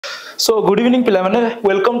So good evening पिला माने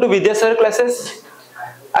welcome to Vidyasagar classes.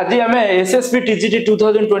 आज आम SSB TGT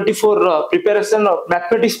 2024 preparation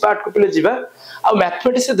mathematics part को पिले जीवा आ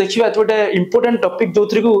मैथमेटिक्स से देखिबा गोटे इंपोर्टेंट टॉपिक जो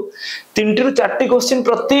थ्री को 3 ରୁ 4 क्वेश्चन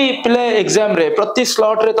प्रति पिले एग्जाम रे प्रति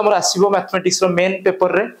स्लॉट रे तमर आसीबो मैथमेटिक्स रो मेन पेपर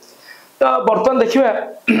रे। तो वर्तमान देखिबा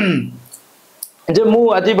जे मु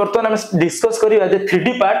आज वर्तमान हम डिस्कस करिबा जे 3D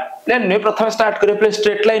पार्ट प्लेन ने प्रथम स्टार्ट करे प्ले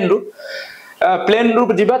स्ट्रेट लाइन रू प्लेन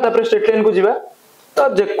रू जीवा तापर स्ट्रेट लाइन को जीवा। तो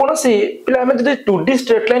जे कोनसी पिले हम जे 2D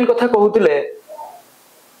स्ट्रेट लाइन कथा कहउतिले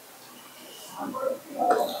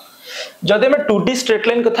जदि हम 2D स्ट्रेट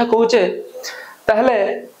लाइन कथा कहउचे ताहले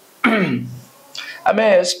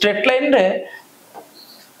हमें स्ट्रेट लाइन रे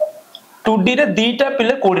 2D रे दीटा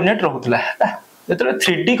पिले कोऑर्डिनेट रहउतला जेतरे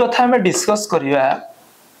 3D कथा हम डिस्कस करिया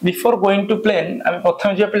बिफोर गोइंग टू प्लेन हम प्रथम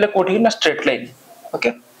जे पिले कोठी ना straight line. Okay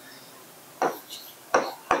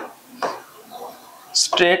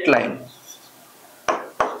straight line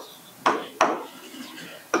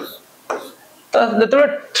तो जेतरे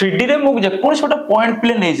 3D रे मु जे कोन छोटा पॉइंट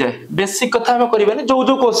प्ले नै जाय बेसिक कथा हम करिबानी जो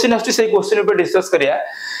जो क्वेश्चन आछी से क्वेश्चन पे डिस्कस करिया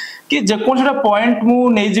कि जे कोन छोटा पॉइंट मु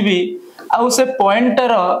नै जिबी आ से पॉइंट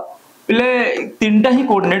रो पिले तीनटा ही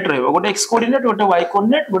कोऑर्डिनेट रहबो गोटे x कोऑर्डिनेट गोटे y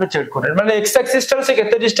कोऑर्डिनेट गोटे z कोऑर्डिनेट माने x एक्सिस टर से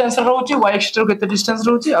केते डिस्टेंस रहउची y एक्सिस टर केते डिस्टेंस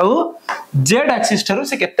रहउची आ z एक्सिस टर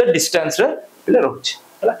से केते डिस्टेंस रे पिले रहउची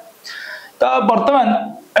हला। तो वर्तमान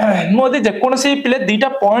मोदी जे कोनसी पिले दीटा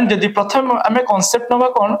पॉइंट जदी प्रथम हमें कांसेप्ट नबा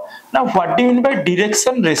कोन ना what do mean by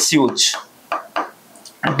direction ratios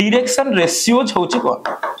होची कोन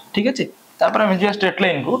ठीक अछि। तापर हम जे स्ट्रेट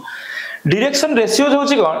लाइन को डायरेक्शन रेशियोज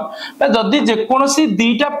होची कोन ना जदी जे कोनसी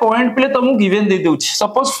दीटा पॉइंट पिले तुमु given they दोछि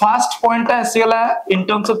suppose first point आसीगला in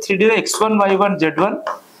terms of 3D रे x1 y1 z1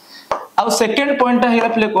 आ सेकंड पॉइंट आहीला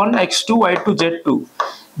पिले कोन x2 y2 z2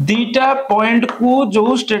 दीटा पॉइंट को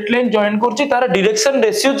जो स्ट्रेट लाइन जॉइन करछि तार डायरेक्शन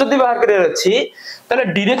रेशियो जदी बाहर करे अछि ताले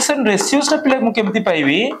डायरेक्शन रेशियोज ता पिले मु केमति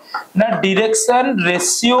पाइबी ना direction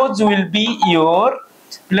ratios will be your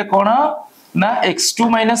पिले कोन ना x2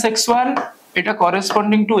 - x1 Etah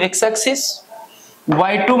corresponding to x axis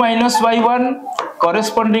y2 - y1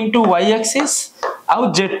 corresponding to y axis आउ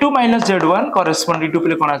z2 - z1 कॉरेस्पोंडिंग टू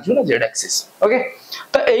पिले कोन आजु ना z एक्सिस। ओके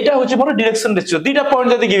तो एटा होची मोर डायरेक्शन रेशियो दीटा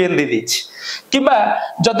पॉइंट जदी गिवन दे दिछि किबा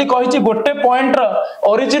जदी कहिछि गोटे पॉइंट रो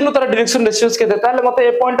ओरिजिन रो तार डायरेक्शन रेशियोज के देता ले मते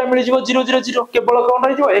ए पॉइंट मिल जिवो 0 0 0 केवल कोन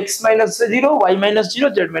रहि जिवो x - 0 y - 0 z - 0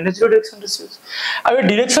 direction ratios. आ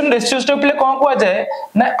डायरेक्शन रेशियोज तो पिले कोन को जाय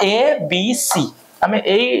ना a b c हमें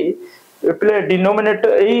ए पिले डिनोमिनेटर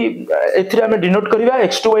एथिरे हमें denote करिवा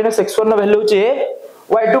x2 - x1 no value होची a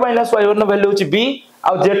y2 - y1 no value होची b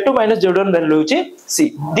और z2 - z1 वैल्यू होची c।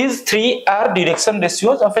 these three are direction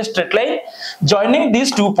ratios of a straight line joining these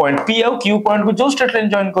two point p और q point को जो straight line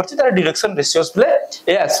join करछि तार direction ratios play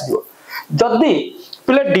ए आसीबो। जदी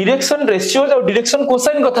play direction ratios और डायरेक्शन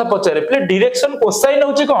कोसाइन कथा पचारे play direction cosine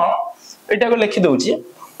होची कोन एटा को लिखि दउछि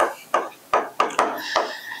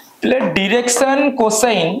प्ले डायरेक्शन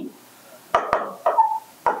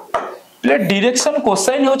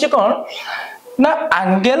कोसाइन होची कोन ना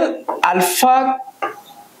एंगल अल्फा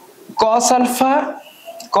cos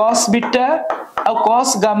बीटा और cos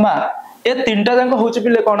गामा ए तीनटा जांको होची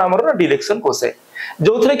पिले कोन हमर डायरेक्शन कोसाइन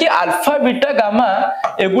जोथरे कि अल्फा बीटा गामा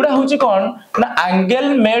एगुडा होची कोन ना angle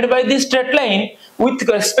made by the straight line with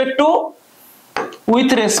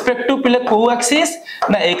respect to पिले को एक्सिस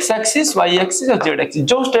ना x एक्सिस y एक्सिस और z एक्सिस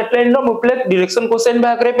जो स्ट्रेट लाइन नो पिले डायरेक्शन कोसाइन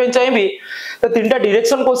बा करे पे चाहिबी तो तीनटा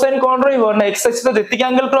डायरेक्शन कोसाइन कोन रहइबो ना x एक्सिस जति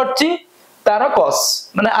एंगल करछि तारा cos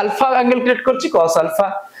माने अल्फा एंगल क्रिएट करछि cos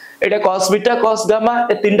अल्फा एटा cos बीटा cos गामा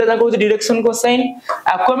ए तीनटा जाको डायरेक्शन कोसाइन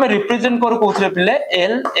आको हम रिप्रेजेंट करू कोथरे पिले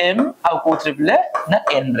l m आ कोथरे पिले ना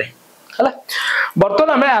n रे हला। बर्तन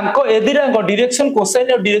हमें अंको ए दिरा डायरेक्शन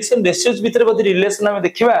कोसाइन और डायरेक्शन रेशियोज भीतर बदी रिलेशन हम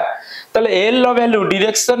देखिबा तले l low value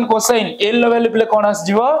direction cosine l low value पिले कोन आस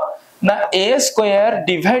जिवो ना a²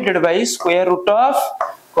 divided by square root of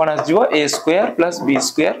cone आस जिवो a² + b²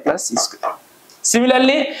 + c²।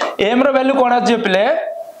 Similarly m रो वैल्यू कोन आस जिवो पिले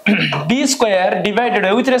b² divided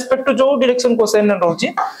with respect to जो direction cosine रहउची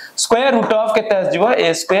square root of केते आस जिवो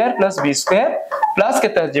a² + b² plus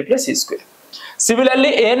केते आस जिवो c²। Similarly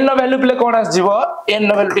n no value play कोन आस जिवो n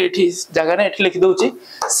no value एठी जगह ने एठी लिखि दउची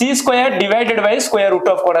c² divided by square root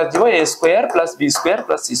of cone आस जिवो a² + b² +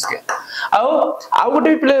 c²। आ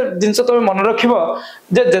गोटे प्ले जिंस तो मन रखिबो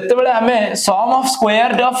जे जते बेले हमें सम of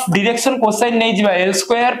square of direction cosine नै जिबा l² +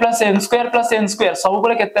 n² + n² सब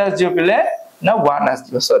बेले केते आस जिवो पिले ना 1 आस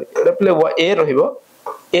जिवो सॉरी एटा प्ले a रहिबो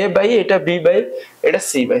a bye Etah b bye Etah c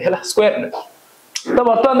bye हला स्क्वायर ने तो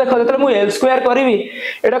बर्तमान देख जब मुझे एल स्क्वायर करी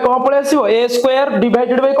एटा कौन पड़े आसो ए स्क्वायर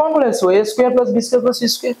डिवाइडेड बाय कौन पड़े आसो ए square plus B square plus सी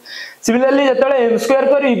स्क्वायर सिमिलरली जब एम स्क्वायर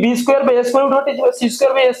करी B square by A square उठ हटी सी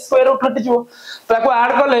स्क्वायर बाय ए स्क्वायर उठ हटी ताको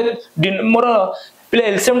ऐड कले मोर पिले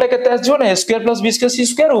एलसीएम टा केते आसो ना ए स्क्वायर प्लस बी स्क्वायर सी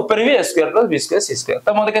स्क्वायर ऊपर भी ए स्क्वायर प्लस बी स्क्वायर सी स्क्वायर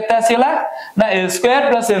तो मते केते आसीला ना ए स्क्वायर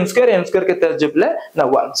प्लस एम स्क्वायर केते आसो पिले ना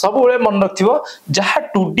 1 सब बेले मन रखिबो जहा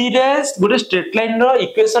 2D रे गोटे स्ट्रेट लाइन रो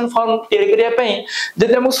इक्वेशन फॉर्म तैयार करिया पई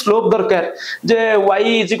जदि हम स्लोप दरकार जे y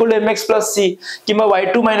 = mx + c keema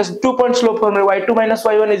y2 - 2 point slope form रे y2 - y1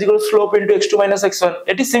 = slope * x2 - x1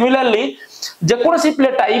 eighty similarly जे कोनसी प्ले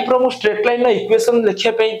टाइप रो स्ट्रेट लाइन रो इक्वेशन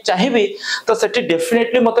लिखिया पई चाहिबी तो सेठी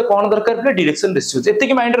डेफिनेटली मते कोन दरकार प्ले डायरेक्शन रेशियो एते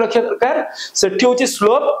की माइंड रखिया दरकार सेठी होची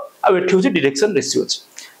स्लोप आ एठी होची डायरेक्शन रेशियो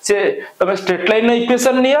से तमे स्ट्रेट लाइन रो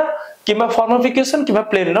इक्वेशन निया keema form of equation keema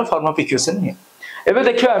plane row form of equation निया एबे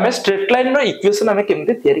देखियो हमें स्ट्रेट लाइन रो इक्वेशन हमें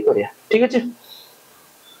केमते तैयारी करिया ठीक अछि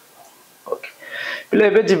ओके पहिले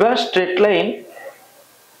एबे जिबा स्ट्रेट लाइन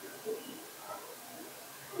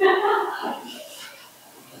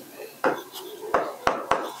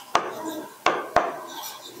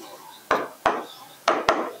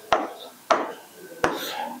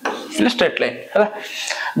स्ट्रेट लाइन है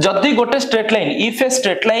जदी गोटे straight line if a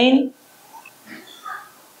straight line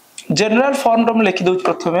general form हम लिखि दउ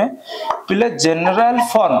प्रथमे पिले general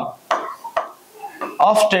form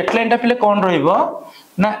of straight line ता पिले कोन रहइबो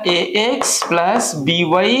ना ax +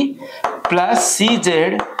 by + cz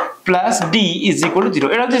 + d = 0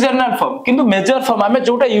 Etah general form किंतु मेजर फॉर्म हमें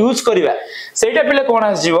जोटा यूज करबा सेटा पिले कोन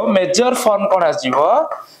आस जीवो मेजर फॉर्म कोन आस जीवो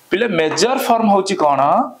पिले मेजर फॉर्म होची कोन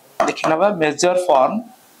देखिनबा मेजर फॉर्म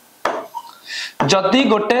जदी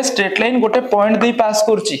गोटे स्ट्रेट लाइन गोटे पॉइंट दे पास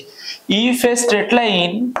करची if a straight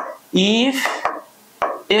line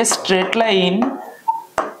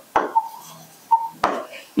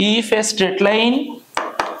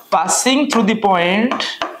passing through the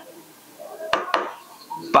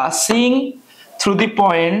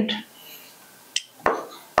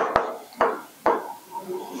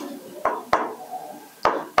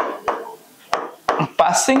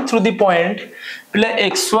point play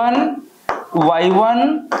x1 y1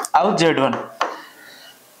 आउ z1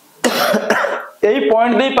 यही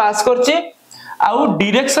पॉइंट दे पास करची आउ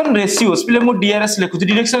डायरेक्शन रेशियोस पिले मु डीआरएस लिखु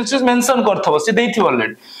डायरेक्शन रेशियोस मेंशन करथबो से देइथि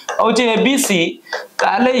ऑलरेडी आउ जे एबीसी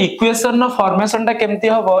ताले इक्वेशन नो फॉर्मेशन ता केमति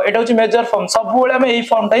हबो एटा होची मेजर फॉर्म सब बेले हम एही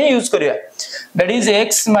फॉर्म ता ही यूज करिया that is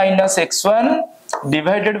x - x1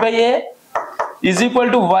 divided by a is equal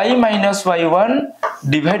to y - y1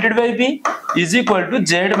 divided by b is equal to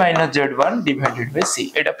z - z1 divided by c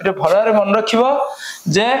एटा पूरे भरारे मन रखिबो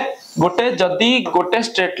जे गोटे जदी गोटे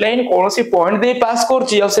स्ट्रेट लाइन कोनोसी पॉइंट दे पास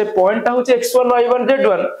करची आ से पॉइंट ता होची x1 y1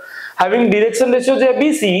 z1 having direction ratio जे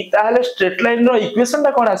bc ताले स्ट्रेट लाइन रो इक्वेशन ता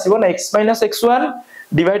कोन आसीबो ना x - x1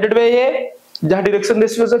 divided by a जहा डायरेक्शन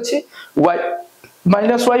रेशियोस अछि y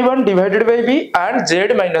minus y1 divided by b and z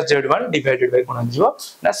minus z1 divided by कोन जीवो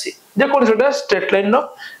ना c जे कोन जोटा स्ट्रेट लाइन नो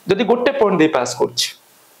जदी गोटे पॉइंट दे पास करछि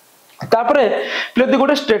तापरे जदी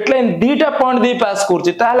गोटे स्ट्रेट लाइन दीटा पॉइंट दे पास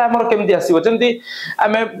करछि ताले हमर केमति आसीबो जंती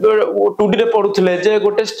हमें 2D रे पढुथले जे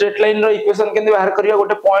गोटे स्ट्रेट लाइन रो इक्वेशन केमति बाहर करिया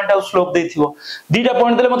गोटे पॉइंट आ स्लोप देथिबो दीटा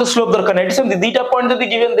पॉइंट देले मते स्लोप दरकार नै एडिसन दीटा पॉइंट जदी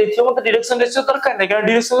गिवन देथिबो मते डायरेक्शन रेशियो दरकार नै कारण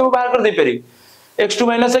डायरेक्शन को बाहर कर दे peri x2 -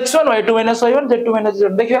 x1 y2 - y1 z2 -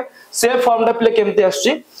 z1 देखिया सेम फॉर्म टा प्ले केमते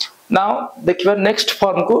आछि नाउ देखिबा नेक्स्ट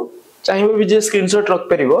फॉर्म को चाहिबो भी जे स्क्रीनशॉट रख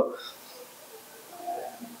परिबो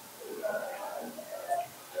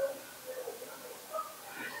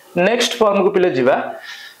नेक्स्ट फॉर्म को प्ले जिबा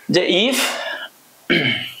जे if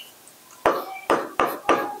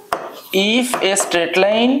a straight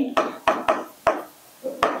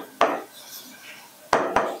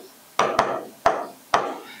line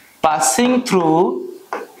passing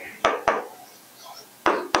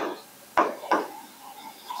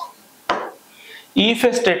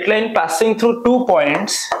through two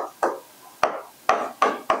points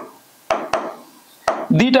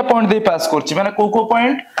दीटा point दे पास करछि माने को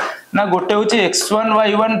पॉइंट ना गोटे होची x1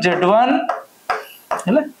 y1 z1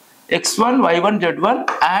 हैला x1 y1 z1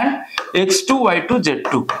 and x2 y2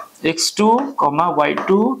 z2 x2,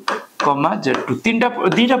 y2, z2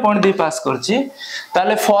 दीटा point दे पास करछि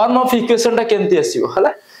ताले फॉर्म ऑफ इक्वेशन ता केमति आसीबो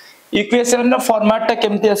हला इक्वेशन नो फॉर्मेट ता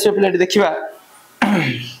केमति आसीबो प्लेट देखिबा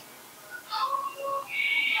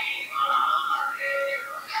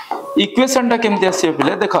इक्वेशन ता केमति आसीबो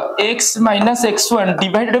प्ले देखो x - x1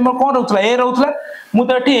 डिवाइडेड में कोन रहउतला a रहउतला मु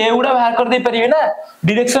त एठी a उडा बाहर कर दे परिबे ना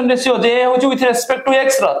डायरेक्शन रेशियो जे होची विथ रिस्पेक्ट टू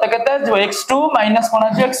x रो त केते जो x2 - कोन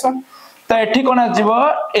छ x1 तो एठी कोन आजिबो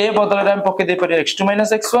a बदल रे हम पके दे परिबे x2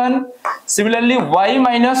 - x1 similarly y -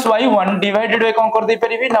 y1 divided by कोन कर दे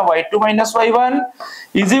परिबे ना y2 - y1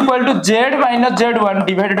 is equal to z - z1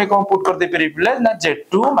 divided by cone put कर दे परिबे ना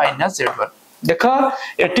z2 - z1 देखो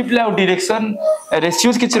एटी प्ले डायरेक्शन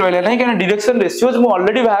रेशियोज किछ रहले नै कि डायरेक्शन रेशियोज मु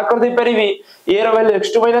ऑलरेडी बाहर कर दे परिबी a row value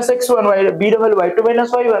x2 - x1 b row value y2 -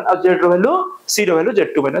 y1 और z रो वैल्यू c रो वैल्यू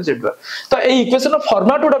z2 - z1 तो ए इक्वेशन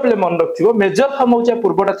फॉर्मेट उडा प्ले मन रखथिबो मेजर फॉर्म होचा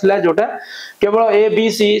पूर्वटा थिला जोटा केवल a b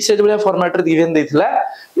c से जो फॉर्मेट रे गिवन देथिला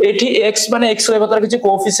एठी x माने x रहबो तार किछ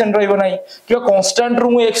कोएफिशिएंट रहबो नै कि कांस्टेंट रू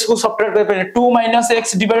x को सब्ट्रैक्ट कर पे 2 -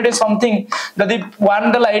 x डिवाइडेड समथिंग जदी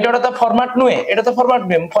 1 द लाइट एटा फॉर्मेट नुए एटा तो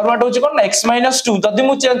फॉर्मेट होची कोन x -2 जदी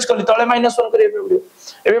मु चेंज कली तळे -1 करिए पड़ियो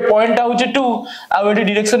एबे पॉइंट आउची 2 आ एटी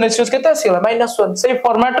डायरेक्शन रेशियोज केते आसीला -1 सेही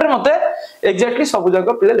फॉर्मेट रे मते एग्जैक्टली सब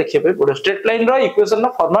जगह प्ले लिखिए पे पड़ो स्ट्रेट लाइन रो इक्वेशन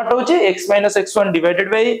रो फॉर्मेट होची x - x1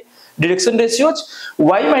 divided by direction ratios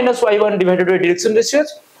y - y1 divided by direction ratios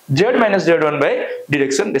z - z1 bye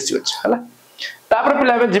direction ratios हला तापर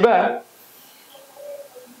प्ले हम जिबा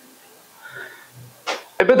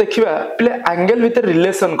एबे देखिबा प्ले एंगल भीतर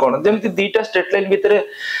रिलेशन कोन जेमति दीटा स्ट्रेट लाइन भीतर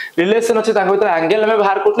रिलेशन अछि ताको भीतर एंगल हमें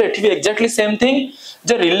बाहर करथले एठी भी एग्जैक्टली सेम थिंग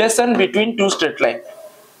जे relation between two straight line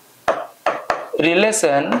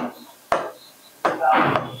relation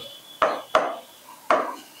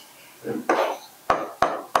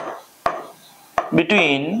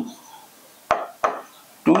between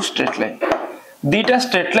two straight line दीटा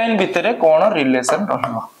straight line भीतर कोन रिलेशन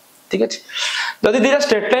रहबो ठीक अछि जदि दीटा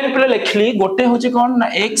स्ट्रेट लाइन पे लिखली गोटे होची कोन ना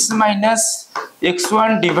x -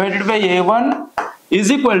 x1 divided by a1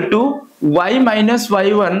 is equal to y -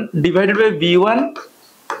 y1 divided by b1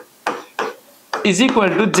 is equal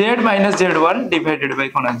to z - z1 divided by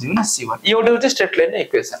कोन आजी ना c1 ये गोटे होची straight line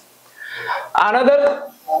equation another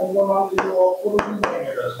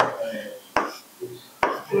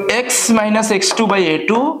x - x2 by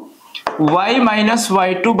a2 y -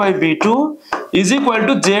 y2 by b2 is equal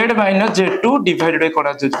to z - z2 divided by कोन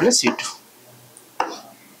आजु plus c2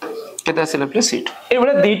 केता आसेला plus c2 ए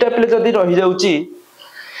बडा दीटा play जदी रहि जाउची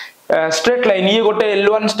स्ट्रेट लाइन ये गोटे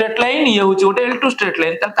l1 स्ट्रेट लाइन ये होची गोटे l2 स्ट्रेट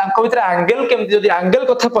लाइन त तांको भीतर एंगल केमति जदी एंगल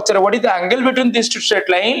कथा पचर what is the angle between this to straight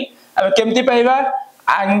line हम केमति पाइबा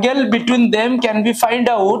angle between them can be find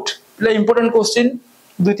out play important question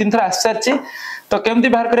दुई तीन थरा आछाची तो केमति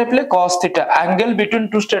बाहर करे play cos theta angle between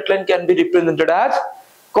two straight line can be represented as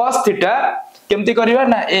cos theta केमति करिवा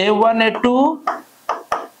ना a1 a2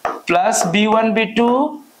 plus b1 b2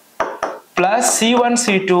 plus c1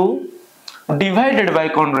 c2 divided by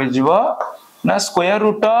कोन रहि जिवो ना square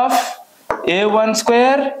root of a1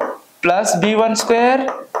 square plus b1 square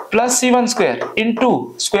plus c1 square into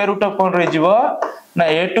square root of cone रहि जिवो ना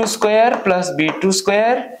a2 square plus b2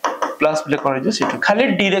 square plus play कर जो c2 खाली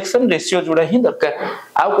direction ratio जोडा ही दरकार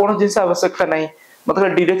आ कोन जिंस आवश्यकता नाही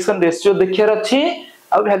मतलब डायरेक्शन रेशियो देखियार अछि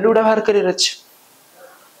आ वैल्यू डा बाहर करियर अछि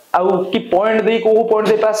आ की पॉइंट दे को पॉइंट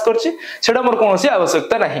दे पास करछि सेडा मोर कोनोसी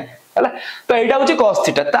आवश्यकता नाही हला तो एडा होची cos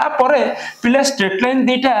थीटा ता परे पिले स्ट्रेट लाइन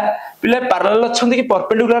दीटा पिले पैरेलल अछंती कि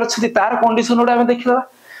परपेंडिकुलर अछंती तार कंडीशन उडा हम देखिबा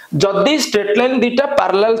जदी स्ट्रेट लाइन दीटा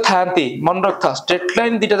पैरेलल थांती मन रखा स्ट्रेट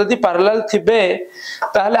लाइन दीटा जदी पैरेलल थिबे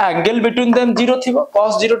ताले एंगल बिटवीन देम 0 थिबो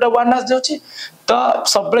cos 0 टा 1 आस जाउची तो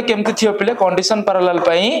सबले केमति थियो पिले कंडीशन पैरेलल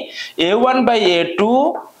पई a1 by a2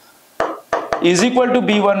 is equal to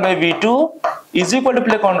b1 by b2 is equal to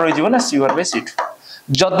play कोन रहि जिवो ना c1 by c2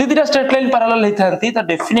 जदी दीटा स्ट्रेट लाइन पैरेलल हि थांती तो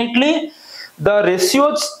definitely the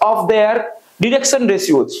ratios of their direction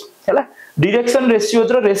ratios हैला direction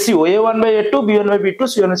ratios row ratio a1 by a2 b1 by b2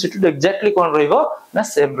 c1 by c2 exactly कोन रहइबो ना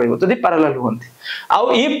same रहइबो जदी parallel होंती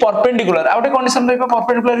आउ ई परपेंडिकुलर आउटे कंडीशन रहइबो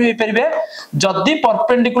परपेंडिकुलर हि परिबे जदी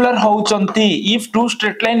perpendicular होउचंती if two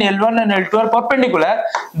straight line l1 and l2 are perpendicular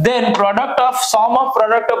then product of some of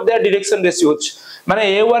product of their direction ratios माने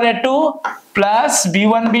a1 a2 plus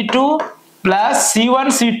b1 b2 plus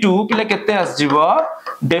c1 c2 पिले केते आस जिवो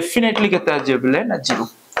definitely केते आस जिवो पिले ना 0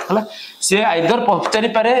 हला से आइदर पचारि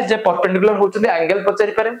पारे जे परपेंडिकुलर होचंदी एंगल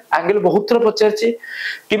पचारि पारे एंगल बहुत थर पचारछि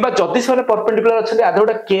किबा जदी से परपेंडिकुलर अछंदी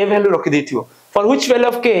आधोटा k वैल्यू रखि देथिबो for which value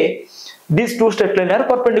of k this to straight line are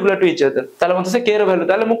perpendicular to each other ताले मते से k रो वैल्यू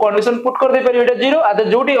ताले मु कंडीशन पुट कर दे परियो एटा 0 आधे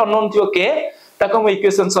जोटी अननोन थियो k ताको हम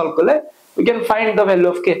इक्वेशन सॉल्व करले we can find the value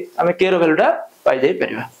of k हमें k रो वैल्यूटा पाइ जाई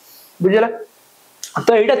परिबा बुझला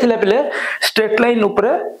तो एटा थिला पले स्ट्रेट लाइन ऊपर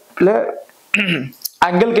पले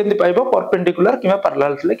एंगल केंति पाइबो परपेंडिकुलर किबा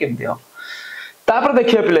पैरेलल थिले केंति हो तापर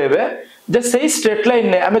देखिया पले एबे जे सही स्ट्रेट लाइन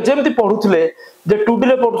ने हमें जेमति पढुथले जे 2D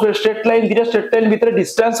रे पढुथले स्ट्रेट लाइन दिरा स्ट्रेट लाइन भीतर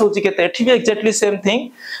डिस्टेंस होची केते एठी भी exactly same thing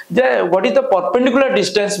J what is the perpendicular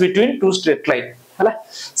distance between two straight line हला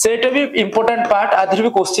सेटा भी इंपोर्टेंट पार्ट आधर भी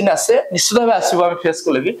क्वेश्चन आसे निश्चित भाव आसीबो हम फेस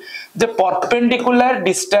को लगी जे perpendicular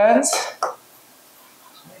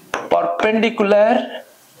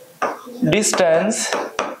distance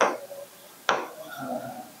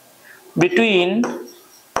between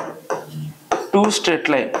two straight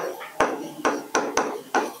line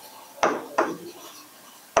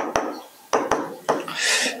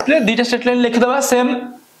दीटा straight line लिख दबा सेम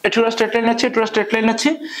एठुरा स्ट्रेट लाइन अछि एठुरा स्ट्रेट लाइन अछि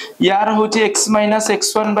यार होची x -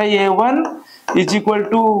 x1 / a1 = y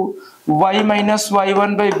 -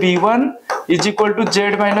 y1 / b1 = z -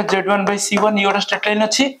 z1 / c1 Yotta straight line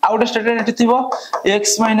अछि आउट स्ट्रेट लाइन एठी थिबो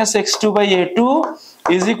x - x2 / a2 =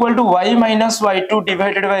 y - y2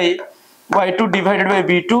 divided by y2 divided by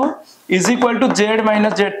b2 is equal to z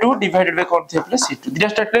minus z2 divided by कौन थे plus c2 दिया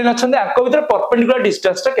straight line अछन आको भीतर perpendicular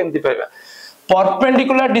distance ता केमति पाइबा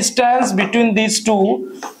perpendicular distance between these two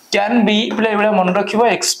can be play एबडा मन रखिबो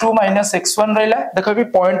x2 minus x1 रहला देखो भी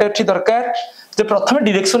पॉइंट एठी दरकार जे प्रथम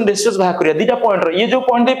डायरेक्शन रेशियोस बाहर करिया दीटा पॉइंट रे ये जो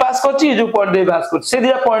पॉइंट दे पास करछि ये जो पॉइंट दे पास करछि से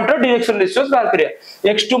दीटा पॉइंट रे डायरेक्शन रेशियोस बाहर करिया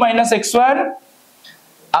x2 minus x1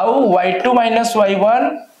 आउ y2 minus y1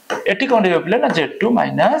 एठी कोन रे प्ले ना z2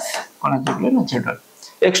 minus कोन जे ना z1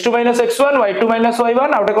 x2 minus x1 y2 minus y1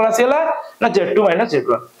 आउटे कोन आसीला ना z2 minus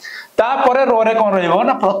z1 ता परे रो रे कोन रहइबो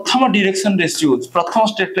ना प्रथम डायरेक्शन रेशियोस प्रथम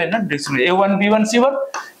स्ट्रेट लाइन ना डायरेक्शन a1 b1 c1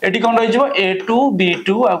 एठी कोन रहिजो a2 b2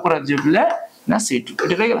 आ कोन जेबले ना c2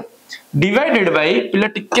 एठी रहगला डिवाइडेड बाय पिला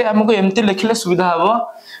टिके हमको एमती लिखले सुविधा हबो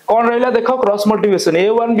कोन रहइला देखो cross multiplication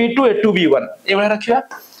a1 b2 a2 b1 एबे रखिबा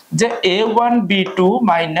जे a1 b2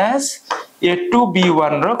 minus a2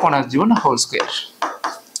 b1 रो कोन आजिबो ना whole square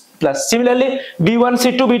plus similarly b1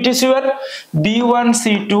 c2 b2 c1 b1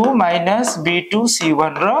 c2 minus b2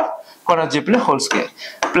 c1 रो कोन आजिबले होल स्क्वायर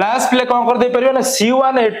प्लस प्ले कोन कर दे परियो ना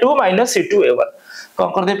c1 a2 minus c2 a1 कोन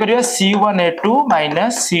कर दे परियो c1 a2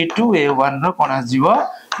 minus c2 a1 रो कोन आजिबो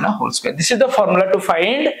ना whole square this is the formula to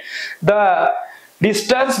find the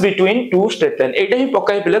distance between two straight line एटा ही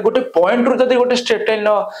पकाई पिले गोटे point रु जदी गोटे स्ट्रेट लाइन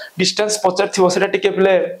नो डिस्टेंस पचार थिबो सेटा टिके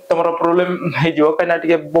पिले तमरो प्रॉब्लम हे जिवो कना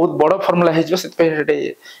टिके बहुत बड़ फार्मूला हे जिवो सेत पे सेटा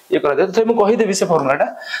ये करा दे तो हम कहि देबी से फार्मूलाटा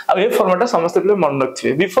आ ए फार्मूलाटा समस्त पिले मन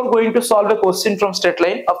रखथिबे before going to solve a question from straight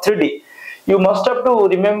line of 3D you must have to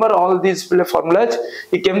remember all these formulas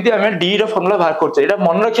कि केमती हमें d रो फार्मूला बाहर करछ एटा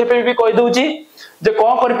मन रखे पे भी कहि दउची जे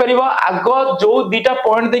कोन करि परिबो आगो जो दीटा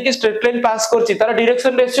पॉइंट देखि स्ट्रेट लाइन पास करछि तार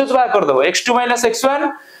डायरेक्शन रेशियोस बाहर कर दबो x2 - x1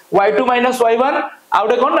 y2 - y1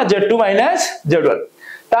 आउटे कोन ना z2 - z1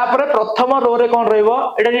 तापर प्रथम रो रे कोन रहइबो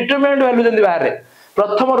एटा डिटरमिनेंट वैल्यू जंदी बाहर रे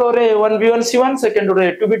प्रथम रो रे a1 b1 c1 second row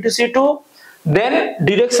a2 b2 c2 then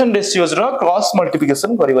direction ratios रो cross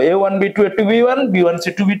multiplication करिवो a1 b2 a2 b1 b1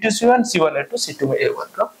 c2 b2 c1 c1 a2 c2 a1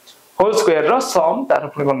 रो whole square rho सम तार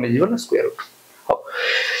पुनी कोन नै जीवो ना स्क्वायर रूट हो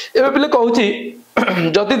एबे पिले कहूची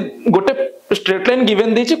जदी गोटे स्ट्रेट लाइन गिवन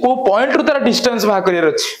देछि को पॉइंट रु तार डिस्टेंस बाहर करियर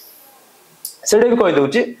अछि सेडे भी कहि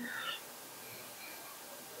दउची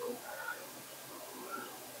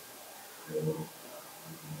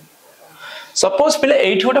सपोज पिले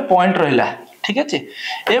एठी गोटे पॉइंट रहला ठीक है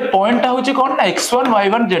ए पॉइंट होची कोन ना x1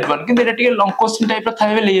 y1 z1 किंतु एटा टिके लॉन्ग क्वेश्चन टाइप रा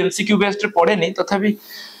थाबे ले एमसीक्यू बेस्ड पड़े नहीं तथापि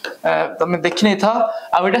तमे देखि नै था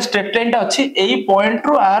आ एटा स्ट्रेट लाइन ता अछि एई पॉइंट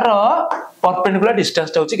रु आर परपेंडिकुलर डिस्टेंस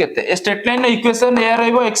ता होची केते a straight line equation A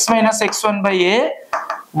रहइबो x - x1 / a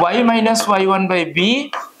y - y1 / b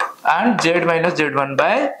and z - z1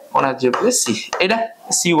 / ओना जे c एटा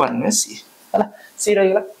c1 में c हला c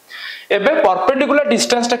रहइला एबे परपेंडिकुलर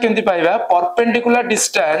डिस्टेंस ता केमति पाइबा perpendicular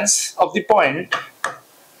distance of the point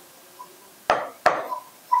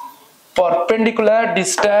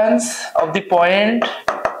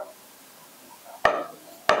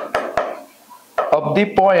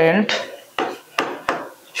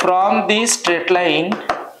from the straight line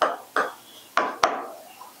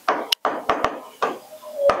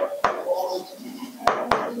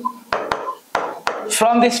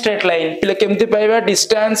पिले केमति पाइबा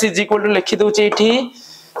डिस्टेंस इज इक्वल टू लिखि दउची एठी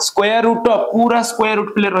स्क्वायर रूट पूरा स्क्वायर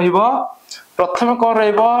रूट पिले रहिबो प्रथम कोन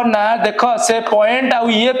रहिबो ना देखो से पॉइंट आ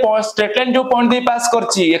ये स्ट्रेट लाइन जो पॉइंट दे पास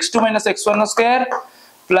करची x2 - x1 square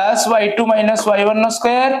plus y2 - y1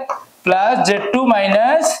 square plus z2 -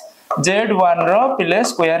 z1 रो पिले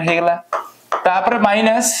स्क्वायर हे गेला तापर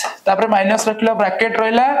माइनस रखलो ब्रैकेट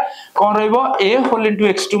रहला कोन रहइबो a whole into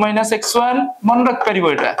x2 - x1 मन रख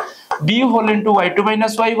परिबो एटा b whole into y2 -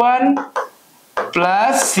 y1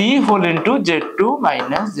 plus c whole into z2 -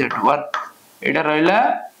 z1 एटा रहला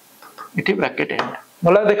इठी ब्रैकेट एंड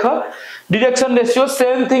भला देख डिरेक्शन रेशियो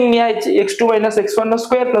सेम थिंग निया x2 x1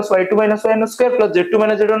 square plus y2 y1 square plus z2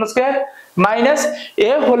 z1 square minus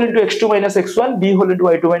a whole into x2 x1 b whole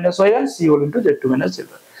into y2 y1 c whole into z2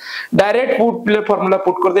 z1 direct put play formula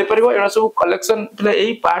put कर दे परिबो एना सब collection play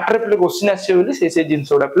एई part रे play question आसे बोली से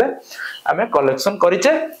जिंसोडा play हमें collection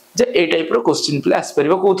करिचे जे ए type रो question play आस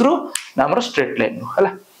परिबो कोथरो ना हमर straight line हला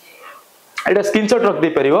एटा स्क्रीनशॉट रख दे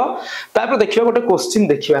परिबो तापर देखिबा गोटे क्वेश्चन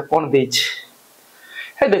देखिबा कोन देछि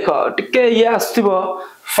हे देखो टिके ये आस्तिबो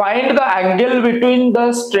find the angle between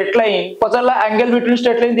the straight line पचाला angle between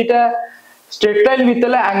straight line दिटा straight line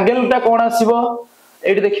भितले angle टा कोन आसीबो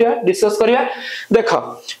एटी देखिया डिस्कस करिया देखो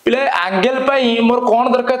पिले एंगल पई मोर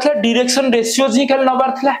कोन दरकार थला डायरेक्शन रेशियो जी खाली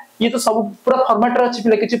नबार थला ये तो सब पूरा फॉर्मेट रे अछि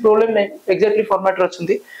पिले किछि प्रॉब्लम नै एग्जैक्टली फॉर्मेट रे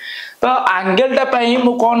अछंती तो एंगल टा पई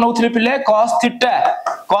मु कोन नउथले पिले cos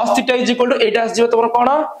theta is equal to एटा आस जिवो तमर कोन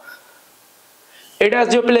एटा आस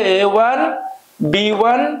जिवो पिले a1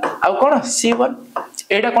 b1 आ कोन c1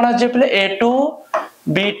 एटा कोन आस जिवो पिले a2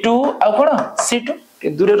 b2 आ कोन c2 के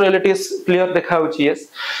दूरे रिलेटिव क्लियर देखा होची यस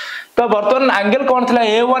तो बर्तमान एंगल कौन थला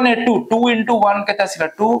a1 a2 2 into 1 केता सिला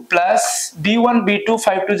 2 plus b1 b2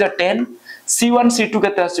 5 to 10 c1 c2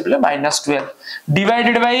 केता सिले -12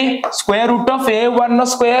 divided by square root of a1 no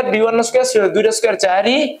square b1 no square 2 row square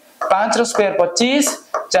 4 5 row square 25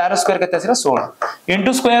 4 row square केता सिला 16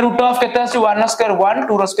 इनटू स्क्वायर रूट ऑफ केता सि 1 no square 1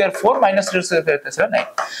 2 रो square 4 -3 रो square केता सिला 9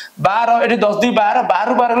 12 eighty 10 2 12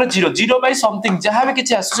 12 12 0 0 bye something जहां भी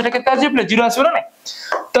किछि आसु सेटा केता जे play 0 आसबो ना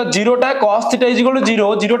तो 0 टा cos theta is equal to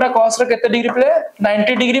 0 0 टा cos रे केते degree play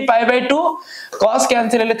 90 degree pi by 2 cos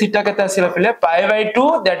cancel ले थीटा केते आसीला play pi by 2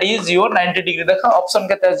 that is your 90 degree देखा ऑप्शन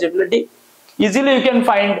केते आसी play D easily you can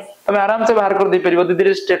find तमे आराम से बाहर कर दे परिबो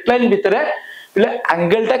दीदी स्ट्रेट लाइन भितरे प्ले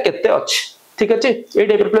एंगल टा केते अछि ठीक अछि ए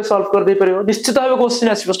टाइप प्ले सॉल्व कर दे परिबो निश्चित भाबे क्वेश्चन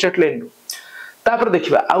आसीबो स्ट्रेट लाइन तापर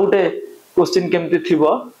देखिबा आउटे क्वेश्चन केमति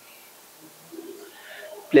थिबो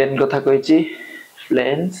प्लेन कथा कहिची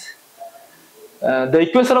planes the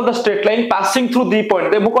equation of the straight line passing through the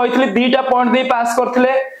point मु कहितली दीटा पॉइंट दे पास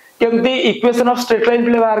करथिले केमती equation of straight line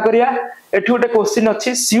play बाहर करिया एठी गोटे क्वेश्चन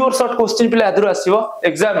अछि सियोर शॉर्ट क्वेश्चन प्ले आदर आसीबो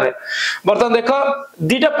एग्जाम रे बर्तन देखो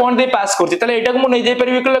दीटा पॉइंट दे पास करथि तले एटा को मु नै जाय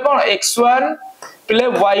परिबे कले कोन x1 प्ले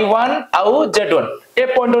y1 आउ z1 ए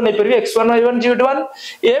पॉइंट नै परिबे x1 y1 z1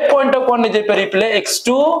 ए पॉइंट कोन नै जाय परिबे प्ले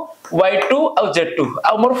x2 y2 आउ z2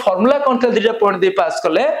 आ मोर फार्मूला कोन त दीटा पॉइंट दे पास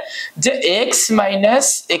करले जे x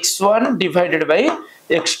 - x1 divided by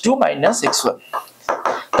x2 - x1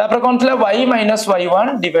 तापर कोन थला y -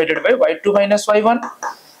 y1 divided by y2 - y1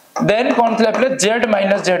 then कोन थला play z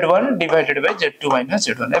 - z1 divided by z2 -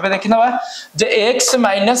 z1 एबे देखिनबा जे x -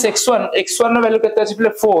 x1 नो वैल्यू केते अछि play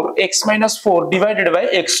 4 x - 4 divided by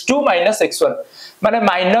x2 - x1 माने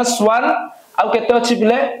 -1 आउ केते अछि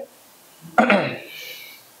प्ले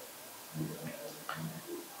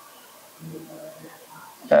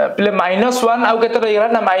प्ले -1 आउ केते रहि गेला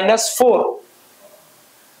ना -4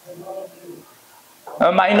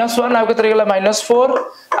 -1 आउ केते रहि गेला -4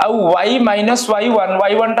 आउ y -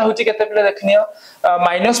 y1 ता होची केते प्ले देखनियो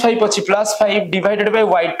 -5 अछि +5 डिवाइडेड बाय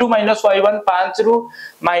y2 - y1 5 रु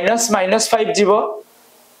 -5 जीवो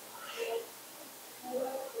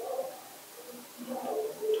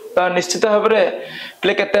तो निश्चित भाबरे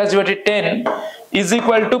प्ले केते आजो 10 is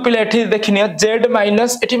equal to प्ले एठी देखनियो z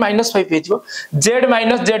माइनस एठी -5 हेजिवो z -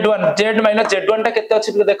 z1 ता केते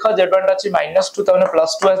अछि प्ले देखो z1 ता अछि -2 तने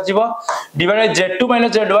 +2 आस जीवो डिवाइड z2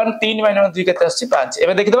 - z1 3 - 2 केते अछि 5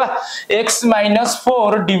 एबे देखि दबा x -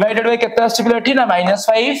 4 डिवाइडेड बाय केते अछि प्ले एठी ना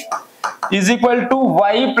 -5 is equal to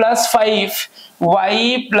y + 5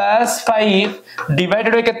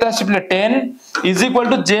 divided by केते अछि play 10 is equal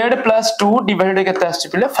to z + 2 divided by केते अछि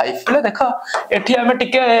प्ले 5 प्ले देखो एठी हमें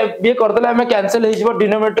टिके बे कर देले हमें कैंसिल हे जिवो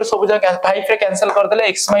डिनोमिनेटर सब जगह 5 रे कैंसिल कर देले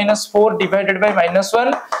x - 4 डिवाइडेड बाय -1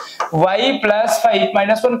 y + 5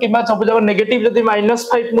 -1 किबा सब जगह नेगेटिव जदी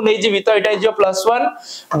 -5 मु नै जिवि तो एटा जिवो +1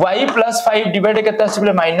 y + 5 डिवाइडेड केते अछि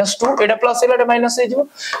प्ले -2 एटा प्लस एटा माइनस हे जिवो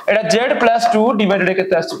एटा z + 2 डिवाइडेड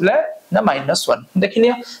केते अछि प्ले ना -1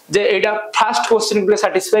 देखिनियो जे एटा first question play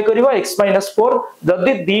satisfy करिवो x - 4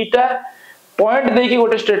 जदी दीटा पॉइंट दे कि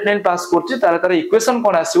गोटे स्ट्रेट लाइन पास करछि तार तार equation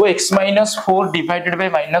cone आसीबो x - 4 divided by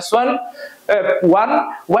 -1 1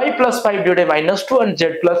 y + 5 divided by -2 and z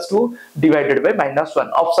 + 2 divided by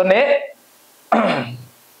 -1 option A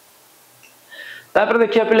तापर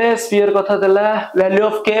देखिया प्ले स्फीयर कथा देला value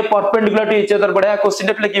of k perpendicular to each other बढ़िया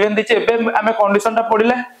क्वेश्चन प्ले गिवन दिचे एबे हमें कंडीशन टा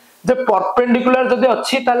पढिले जे परपेंडिकुलर जदी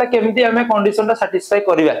अछि ताले केमती हमें कंडीशन टा satisfy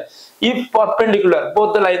करिवा if perpendicular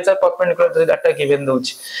both the lines are perpendicular जदी डाटा गिवन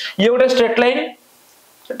दोछि ये गोटे स्ट्रेट लाइन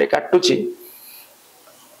सेटे काटुची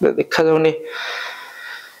देखा जाउनी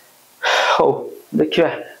हो देखिया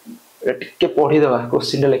टिके पढ़ी दवा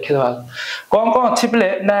क्वेश्चन लिखि दवा कौन कौन अच्छी पिले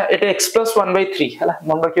ना एटे x + 1/3 हला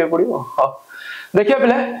मन रखियो पड़ियो हां देखियो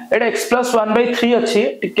पिले एटे x + 1/3 अच्छी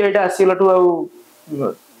टिके एटा आसीलटू आ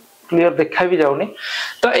क्लियर देखा भी जाउनी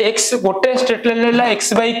तो x गोटे स्ट्रेट लाइन लेला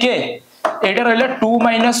x/k एटा रहला 2 -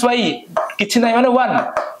 y किछि नै माने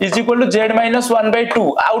 1 is equal to z -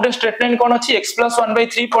 1/2 out straight line कोन अछि x +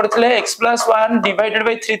 1/3 पड़थिले x + 1 डिवाइडेड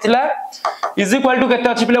बाय 3 थिला इज इक्वल टू केते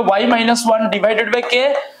अछि पिले y - 1 divided by k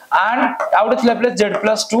and out थिला पिले z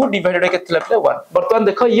 + 2 डिवाइडेड बाय केते थिला पिले 1 वर्तमान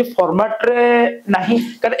देखो ये फॉर्मेट रे नाही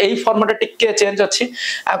कारण एई फॉर्मेट टिके चेंज अछि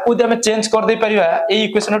आकु दे हम चेंज कर दे परिबा एई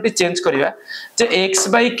इक्वेशन टी चेंज करबा जे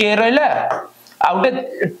x/k रहला आउटे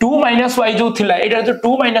 2 - y जो थिला एटा जो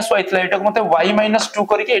 2 - y थिला एटा को मते y - 2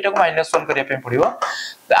 करके एटा को -1 करिया पे पड़िबो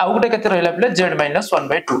आउटे केते रहला प्ले z -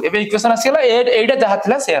 1/2 एबे इक्वेशन आसीला एटा जहा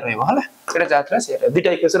थिला शेयर रहबो हला एटा जहा थिला शेयर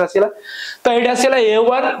दुटा इक्वेशन आसीला तो एटा आसीला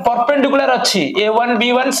a1 परपेंडिकुलर अछि a1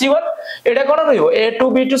 b1 c1 एटा कोन रहबो a2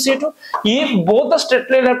 b2 c2 if both the straight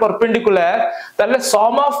line are perpendicular ताले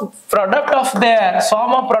sum of product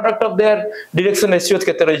of their direction ratios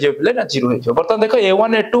केते रहि जे प्ले ना 0 हे जो बर्तन देखो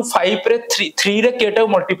a1 a2 5 रे 3 रे k टा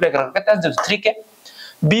मल्टीप्लाई कर केते आ 3k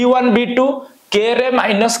b1 b2 k रे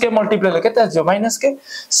माइनस के मल्टीप्लाई केते आजो माइनस के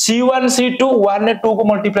c1 c2 1 ने 2 को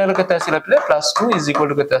मल्टीप्लाई केते आसीला प्ले +2 इज इक्वल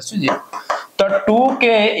टू केते आसु 0 तो 2k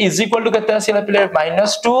इज इक्वल टू केते आसीला प्ले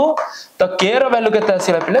 -2 तो k रो वैल्यू केते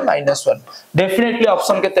आसीला प्ले -1 डेफिनेटली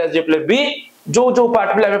ऑप्शन केते आजो प्ले बी जो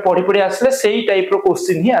पार्ट प्ले में पढ़ी आसले सेही टाइप रो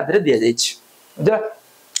क्वेश्चन ही आदरे दिया जाइछि जा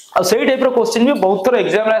आ सेही टाइप रो क्वेश्चन भी बहुत थोर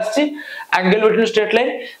एग्जाम रे आछि angle between straight line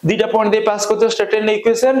दीटा point दे पास करतो स्ट्रेट लाइन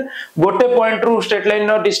इक्वेशन गोटे पॉइंट रू स्ट्रेट लाइन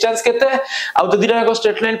नो डिस्टेंस केते आ जदि रा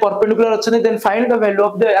स्ट्रेट लाइन परपेंडिकुलर अछि then find the value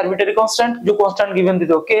of the arbitrary constant जो constant given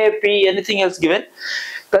दिदो k p anything else given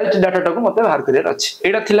ताइट data टाको मते बाहर करियर अछि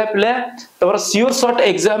एटा थिला प्ले तोर श्योर शॉर्ट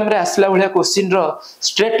एग्जाम रे आसला भलिया क्वेश्चन रो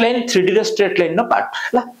स्ट्रेट लाइन 3D रे स्ट्रेट लाइन नो पार्ट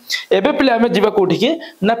हला एबे प्ले हमें जीवा कोठी के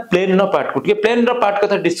ना प्लेन नो पार्ट कोठी के प्लेन रो पार्ट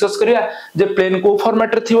कथा डिस्कस करिया जे प्लेन को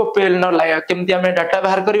फॉर्मेट रे थिबो प्लेन नो लाया केमति हमें डाटा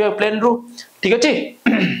बाहर करिया प्लेन रो ठीक अछि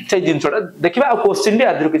से जिनसोटा देखिबा आ क्वेश्चन रे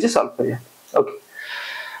आदर किछि सॉल्व करिया ओके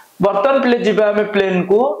बर्तन प्ले जीवा हमें प्लेन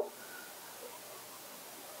को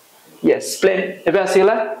यस प्लेन एबे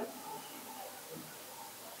आसीला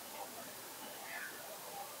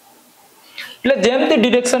प्ले जेमति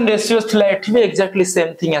डायरेक्शन रेशियोस थिला एठी भी एक्जेक्टली सेम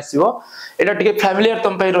थिंग आसीबो एटा टिके फैमिलियर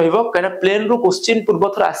तम पई रहिबो कना प्लेन रो क्वेश्चन पूर्व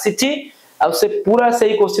थर आसीची आ से पूरा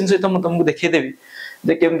सही क्वेश्चन सहित हम तुमको देखै देबी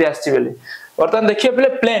जे केमति आसी बेले वर्तमान देखिए play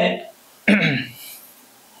plane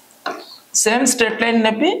same straight line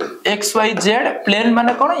ने भी x y z प्लेन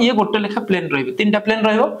माने कोन ये गोटे लेखा प्लेन रहबे तीनटा प्लेन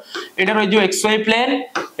रहबो एटा रहि जो x y प्लेन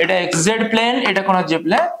एटा x z प्लेन एटा कोन जे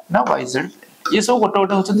प्लेन ना y z प्लेन ये सब गोटे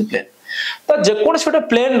गोटे होचंती प्लेन तो जे कोन छोटे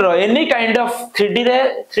plane row any kind of 3D रे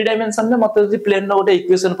 3 डायमेंशन में मते जे प्लेन रो गोटे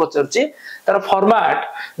इक्वेशन पचरची तार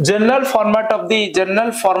format general format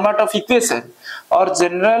of equation और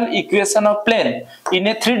general equation of plane in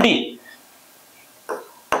A 3D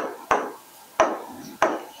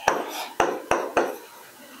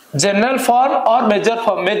general form और मेजर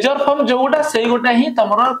फॉर्म जोटा सही गोटा ही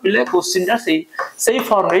तमरो पिले क्वेश्चन जा सही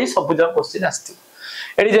फॉर्म रे सब जा क्वेश्चन आस्ती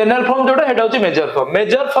एडी जनरल फॉर्म जोटा हेटा होची major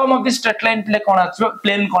form of the straight line play cone आछो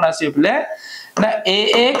plane कोन आसी प्ले ना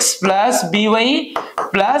ax + by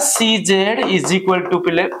 + cz is equal to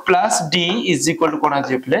play + d is equal to कोन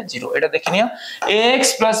आछे play 0 Etah देखनिया ax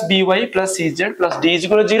 + by + cz + d is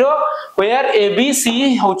equal to 0 where abc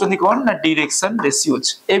होचंदी कोन ना direction ratios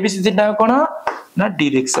abc दिना कोन ना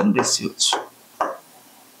direction ratios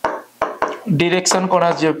direction कोन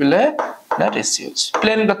आछे play ना ratios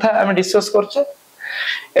plane कथा हम discuss करछे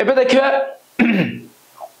एबे देखिबा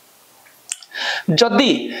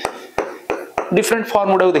जदी डिफरेंट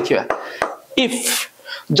फॉर्म उडा देखिबा इफ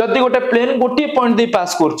जदी गोटे प्लेन गोटी पॉइंट दे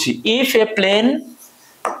पास करछि if A plane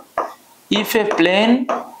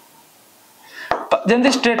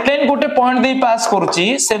जेंति straight line गोटे पॉइंट दे पास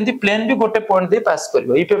करछि सेंति प्लेन भी गोटे पॉइंट दे पास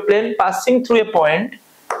करबो if A plane passing through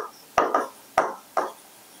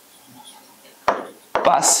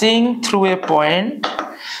a point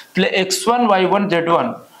x1 y1 z1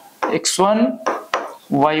 x1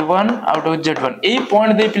 y1 out of z1 A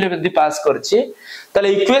point they play यदि पास करछि तले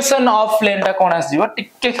इक्वेशन ऑफ प्लेन ता कोन आसीबो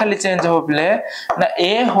टिके खाली चेंज हो प्ले ना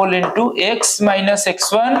a whole into x -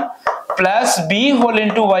 x1 plus b whole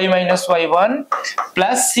into y - y1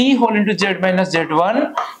 plus c whole into z - z1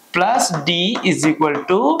 plus d is equal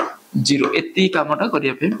to 0 एती कामटा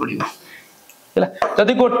करिया पे पड़िबो हला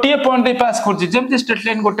जदी गोटे पॉइंट दे पास करछि जेमति स्ट्रेट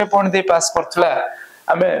लाइन गोटे पॉइंट दे पास करथला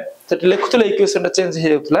हमें सेट लिखुले इक्वेशन चेंज हो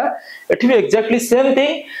जाउतला एठी भी एग्जैक्टली सेम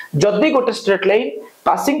थिंग जदी गोटे straight line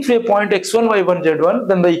passing through a point x1 y1 z1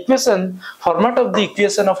 then the equation format of the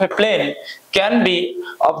equation of a plane can be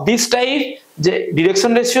of this type J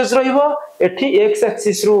direction ratios रहिबो एठी x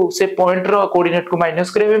axis रू से point रो coordinate को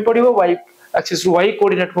minus करबे पड़िबो y axis रू y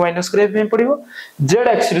coordinate को minus करबे पड़िबो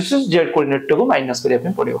z axis रू z कोऑर्डिनेट को माइनस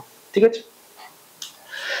करबे पड़िबो ठीक अछि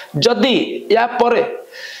जदी या परे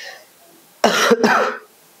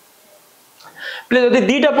प्ले जदी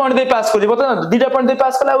दीटा पॉइंट दे पास करबो त दीटा पॉइंट दे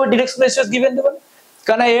पास कला वो डायरेक्शन रेशियोस गिवन देबो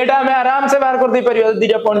कना एटा हमें आराम से बाहर कर दे परियो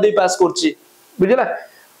दीटा पॉइंट दे पास करछि बुझला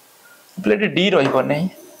प्ले डी रहइबो नै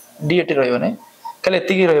डी एटी रहइबो नै कले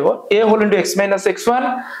एति की रहइबो a whole into x - x1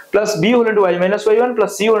 plus b whole into y - y1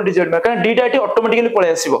 plus c whole into z कना डी टा एटी ऑटोमेटिकली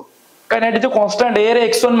पळे आसीबो कना एटी जो कांस्टेंट a रे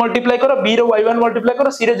x1 मल्टीप्लाई करो b रे y1 मल्टीप्लाई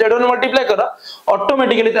करो c रे z1 मल्टीप्लाई करो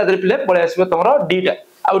ऑटोमेटिकली तादर प्ले पळे आसीबो तमरो डी टा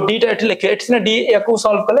आ डी टा एठी लिखे एठी ना डी याकू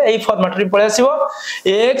सॉल्व कले एई फॉर्मेट रे पळे आसीबो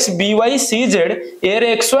x by cz a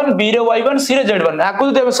रे x1 b रे y1 c रे z1 याकू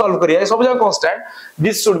जदि हम सॉल्व करिया सब जगह constant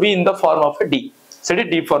this should be in the form of a d Sethi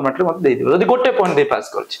D format रे मत दे दिबो जदि गोटे पॉइंट दे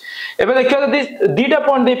पास करछि एबे देखियो जदि दीटा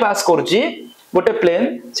पॉइंट दे पास करछि गोटे प्लेन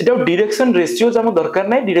सेटा डायरेक्शन रेशियोज हम दरकार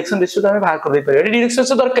नै डायरेक्शन रेशियोज हम बाहर कर दे परियो डायरेक्शन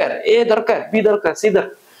से दरकार a दरकार b दरकार c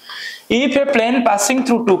दरकार if a plane passing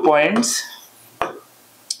through 2 points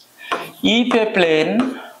if a plane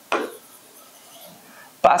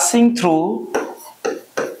passing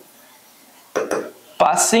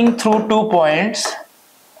through 2 points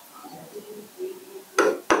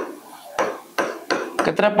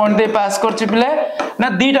कितना पॉइंट दे पास करछि पिले ना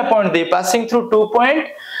दीटा पॉइंट दे पासिंग थ्रू 2 पॉइंट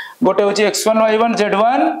गोटे होची x1 y1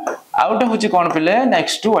 z1 आउट होची कोन पिले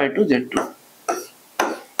next to y2 z2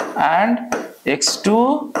 and x2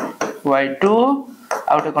 y2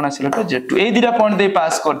 out कोन आसिलो तो z2 ए दीटा पॉइंट दे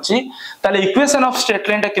पास करछि ताले इक्वेशन ऑफ स्ट्रेट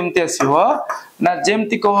लाइन ता केमति आसीबो ना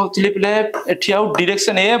जेमति कहउतली पिले एठी आउ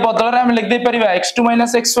डायरेक्शन ए बदल रे हम लिख दे परिबा x2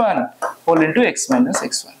 - x1 whole into x -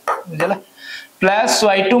 x1 बुझला प्लस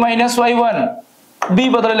y2 - y1 b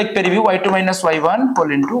बदल लिख परिबी y2 - y1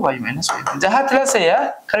 whole into y - y1 जहा थला से या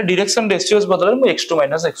खाली डायरेक्शन रेशियोज बदल मु x2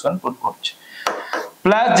 - x1 पुट करछि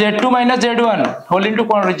plus z2 - z1 whole into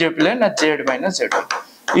कोन रे जे प्ले ना z - z1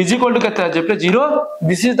 is equal to केता J play 0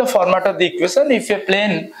 this is the format of the equation if A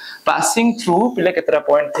plane passing through play केतरा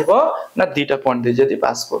point थिबो ना दीटा point दे जदी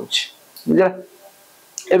पास करछि बुझला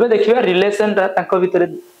एबे देखिबा रिलेशन ता ताको भीतर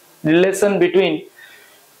relation between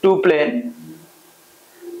two plane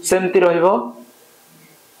सेमति रहइबो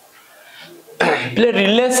play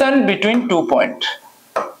relation between 2 point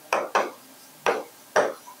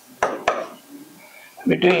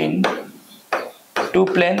between two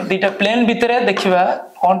plane दीटा plane भीतर देखिबा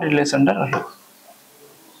कोन रिलेशन ता रही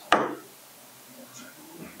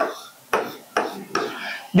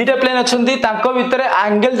दीटा प्लेन अछंती ताको भीतर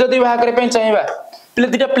एंगल जदी बाहा करे पे चाहिबा प्ले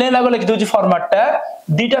दीटा प्लेन आगो लिख दोजी फॉर्मेट ता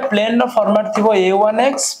दीटा प्लेन नो फॉर्मेट थिबो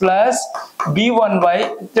a1x + b1y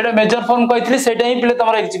जेटा मेजर फॉर्म कहितली सेटा ही प्ले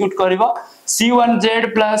तमरा एग्जीक्यूट करबो c1z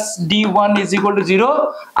 + d1 = 0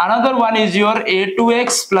 another one is your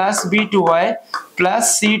a2x + b2y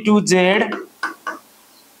 + c2z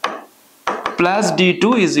 + d2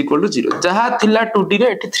 = 0 जहा थिला 2d रे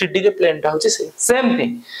एठी 3d रे प्लेन ता होची सेम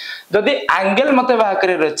थिंग जदी एंगल मते बा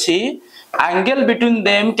करे रछि angle between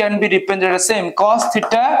them can be represented same cos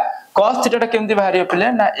theta ता केमति बाहरियो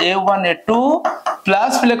प्ले ना a1 a2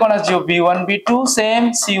 plus play cone Ajio b1 b2 same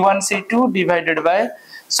c1 c2 divided by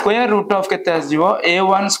square root of केते Ajio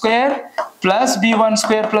a1 square plus b1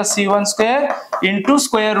 square plus c1 square into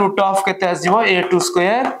square root of केते Ajio a2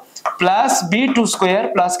 square plus b2 square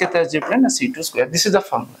plus केते Ajio play ना c2 square this is the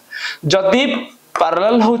formula जदी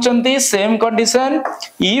parallel होचंती same condition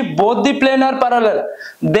if both the plane are parallel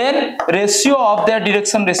then ratio of their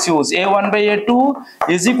direction ratios a1 by a2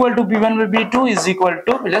 is equal to b1 by b2 is equal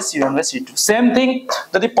to plus c1 by c2 same thing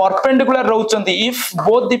जदी perpendicular रहउचंती if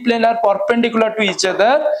both the plane are perpendicular to each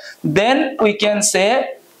other then we can say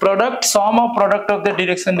sum of product of the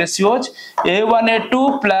direction ratios a1 a2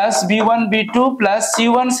 plus b1 b2 plus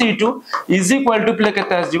c1 c2 is equal to play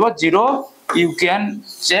केता आजिबो 0 you can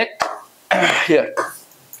check here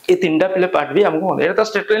ए तीनटा play part भी हमको एटा तो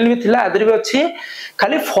straight line भी थिला आदर भी अछि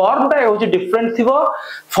खाली फॉर्म ता होची डिफरेंट थिबो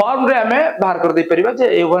फॉर्म रे हमें बाहर कर दे परिबा जे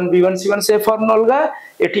a1 b1 c1 से फॉर्म अलगा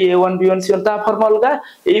एठी a1 b1 c1 ता फॉर्म अलगा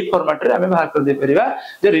एई फॉर्मेट रे हमें बाहर कर दे परिबा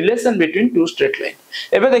जे relation between two straight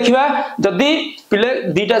line एबे देखिबा जदी प्ले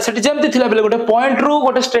दीटा सेठी जेमति थिला बेले गोटे पॉइंट रु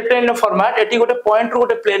गोटे स्ट्रेट लाइन नो फॉर्मेट एठी गोटे पॉइंट रु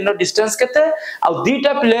गोटे प्लेन नो डिस्टेंस केते आ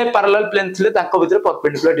दीटा प्ले पैरेलल प्लेन थिले ताको भीतर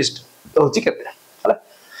परपेंडिकुलर डिस्टेंस होची केते हला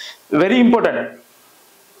वेरी इंपोर्टेंट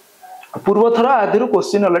पूर्व थरा आदिरु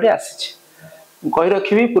क्वेश्चन ऑलरेडी आसी कहि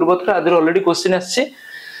रखिबी पूर्व थरा आदिरु ऑलरेडी क्वेश्चन आसी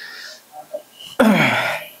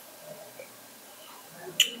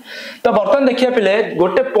तो बर्तन देखिए पिले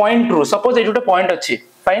गोटे पॉइंट रू सपोज ये गोटे पॉइंट अच्छी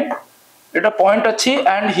फाइन एटा पॉइंट अच्छी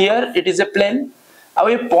and here it is a plane आ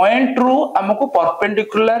ये पॉइंट रू हमको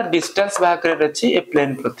परपेंडिकुलर डिस्टेंस बाहर करे अछि ए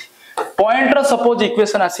प्लेन प्रति पॉइंट रो सपोज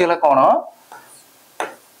इक्वेशन आसीला कोन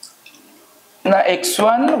ना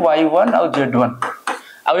x1 y1 और z1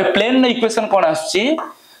 आ ये प्लेन इक्वेशन कोन आछि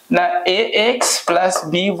ना ax plus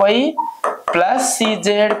by plus cz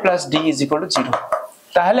plus d is equal to 0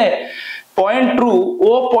 ताहले पॉइंट रू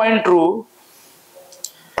ओ पॉइंट रू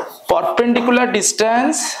perpendicular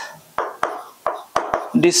distance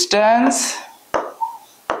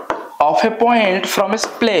of a point from a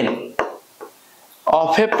plane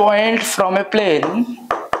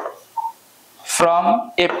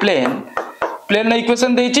plane na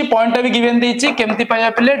equation देछि पॉइंट भी गिवन देछि केमति पाया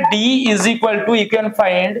पले d is equal to you can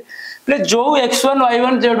find पले जो x1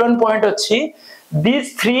 y1 z1 पॉइंट अछि these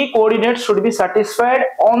three coordinates should be satisfied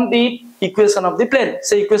on the equation of the plane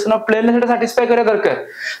से equation of plane सेटा satisfy करे दरकार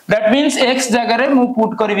that means x जगह रे मु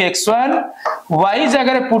पुट करबी x1 y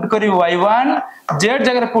जगह रे पुट करबी y1 z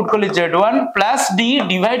जगह रे पुट करली z1 plus d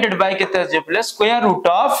divided by केते जे plus square root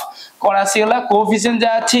of cone आसीला कोएफिशिएंट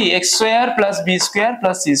जा अछि x square plus b square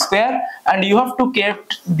plus c square and you have to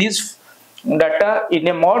keep this data in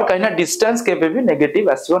A mode कहिना distance के भी negative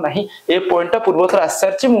आसीबो नाही ए point पूर्वतर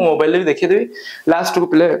आसरछि मु mobile रे देखि देबी लास्ट को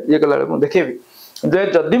प्ले ये कला मु देखेबी जे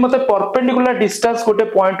जदी मते परपेंडिकुलर डिस्टेंस गोटे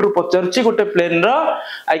पॉइंट रु पचरछि गोटे plane row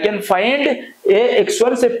I can find A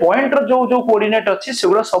x1 से पॉइंट रो जो कोऑर्डिनेट अछि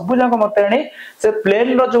सेगुरा सब जाक मते आनी से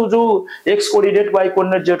प्लेन रो जो x coordinate y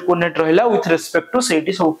coordinate z coordinate रहला विथ रिस्पेक्ट टू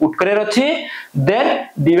सेठी सब पुट करे रछि देन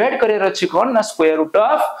डिवाइड करे रछि कोन ना square root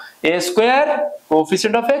of a square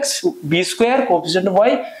coefficient of x b square coefficient of y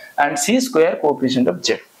and c square coefficient of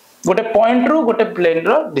z गोटे point रो गोटे plane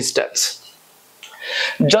रो distance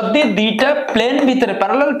जदी दीटा plane भीतर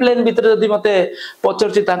parallel plane भीतर जदी मते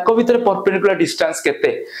पचरछि तांको भीतर परपेंडिकुलर डिस्टेंस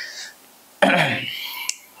केते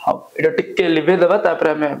हां एटा टिके लिभे दबा तापर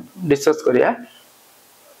हमें डिस्कस करिया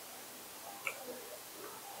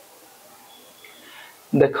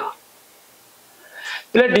देखो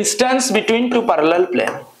पहले distance between two parallel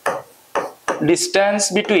plane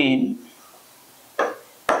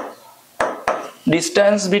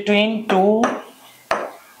distance between two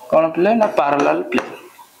कौन प्लेन ना पैरेलल प्लेन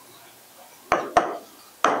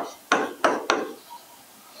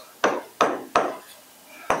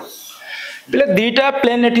पहले दीटा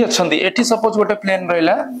प्लेन एठी अछंदी एठी सपोज गोटे प्लेन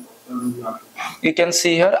रहला you can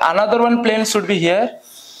see here another one plane should be here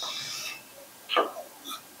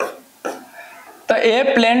तो ए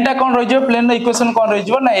प्लेन टा कोन रहिजो प्लेन रो इक्वेशन कोन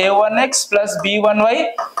रहिजो ना a1x plus b1y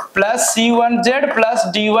plus c1z plus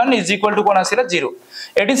d1 is equal to कोन आसीला 0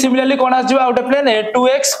 एटी सिमिलरली कोन आजो out plane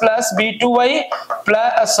a2x plus b2y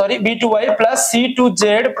plus b2y plus c2z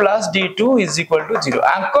plus d2 is equal to 0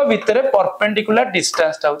 आंको भितरे perpendicular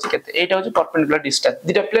distance ता होची केते एटा होची perpendicular distance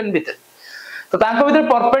दीटा plane भितर तो तांको भितर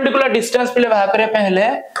परपेंडिकुलर डिस्टेंस पहिले बाहा करे पहले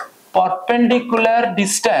perpendicular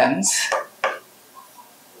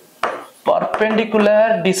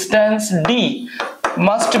distance d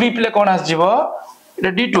must be play कोन आस जीवो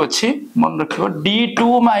एटा d2 अछि मन रखियो d2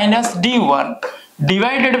 minus d1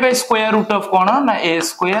 divided by square root of कोन ना a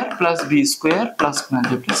square plus b square plus ना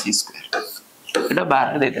जे plus c square एटा बाहर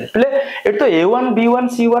दे दे प्ले एट तो a1 b1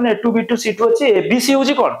 c1 a2 b2 c2 अछि abc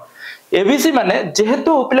होची कोन एबीसी माने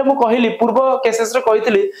जेहेतु प्ले मु कहिली पूर्व केसेस रे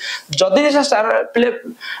कहितली जदी से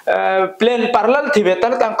प्लेन पैरेलल थिबे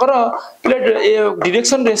ताले तांकर प्ले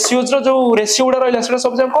डायरेक्शन रेशियोज रो जो रेशियो उडा रहला सेटा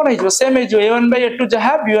सब जम कोन हिजो सेम हिजो a1/a2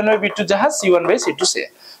 जहा b1/b2 जहा c1/c2 से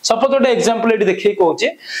सपोज गोटे एग्जांपल एटी देखै कहूची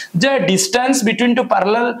जे distance between two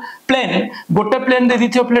parallel plane गोटे plane they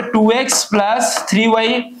दिथियो play 2x plus 3y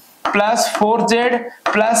plus 4z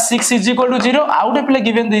plus 6 is equal to 0 out play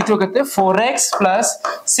given देथियो केते 4x plus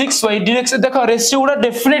 6y डायरेक्शन देखो ratio उडा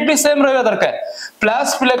definitely same रहबा दरकार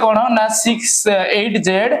plus play कोन ना 8z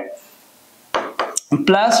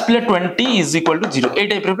plus play 20 is equal to 0 A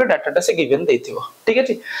type रे data से given देथियो ठीक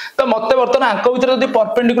अछि तो मते बर्तन आंक भीतर जदी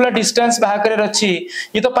परपेंडिकुलर डिस्टेंस बाहा करे अछि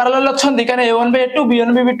ये तो पैरेलल अछंदी काने a1/a2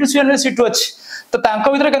 b1/b2 c1/c2 अछि तो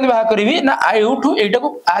तांको भीतर केन बाहा करबी ना आई टू एटा को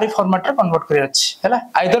आर फॉर्मेट रे कन्वर्ट करे अछि हैला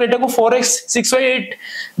आइदर एटा को 4x 6y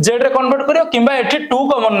 8z रे कन्वर्ट करियो किबा एठी 2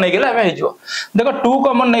 कॉमन नै गेला हमें हिजो देखो 2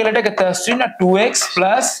 कॉमन नै गेला एटा केते आछि ना 2x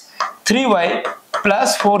plus 3y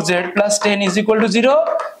plus 4z plus 10 is equal to 0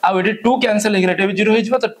 uh eighty 2 cancel हे गेला 0 हे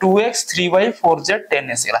जिवो तो 2x 3y 4z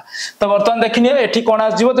 10 एसिला तो वर्तमान देखिनी एठी कोन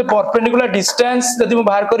आस जिवो तो परपेंडिकुलर डिस्टेंस जदी म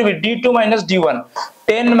बाहर करबी d2 minus d1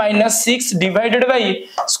 10 minus 6 divided by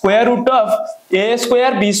square root of a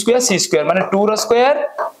square b square c square माने 2 रो स्क्वायर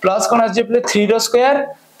प्लस कोन आस जे 3 रो स्क्वायर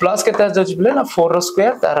प्लस केते जाउची पिले ना 4 रो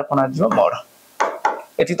स्क्वायर तार कोन आजो मोड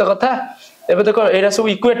एति तो कथा एबे देखो एरा सब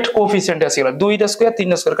इक्वेट कोएफिशिएंट आसी गला 2 रो स्क्वायर 3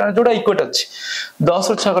 रो स्क्वायर कारण जोडा इक्वेट अछि 10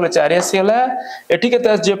 रो 6 गले 4 आसी गला एठी केते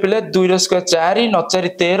आजो पिले 2 रो स्क्वायर 4 9 4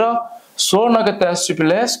 13 16 केते आसी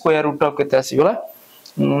पिले स्क्वायर रूट ऑफ केते आसी गला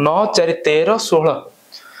 9 4 13 16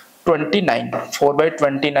 29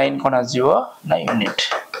 4/29 कोन आजिवो ना यूनिट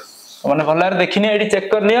माने भलार देखिने एडी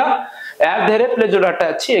चेक करनिया ऐप धेरे प्ले जो डाटा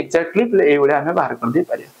अछि एक्जेक्टली प्ले ए बडे हमें बाहर कर दे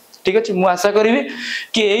पारिया ठीक अछि मु आशा करबी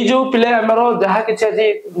कि एई जो प्ले हमरो जहा किछ আজি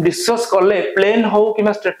डिस्कस करले प्लेन हो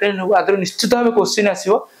किमा स्ट्रेट लाइन हो आदर निश्चित भाबे क्वेश्चन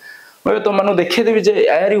आसीबो मैं तो मानो देखि देबी जे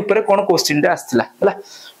यारी ऊपर कोन क्वेश्चन टा आस्थिला हला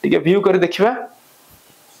ठीक है व्यू करी देखिबा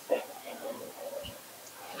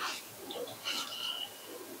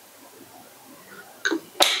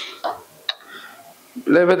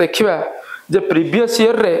लेबे देखिबा जे प्रीवियस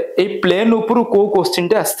ईयर रे ए प्लेन ऊपर को क्वेश्चन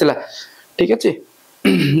टा आस्थिला ठीक अछि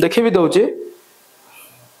देखि भी दउचे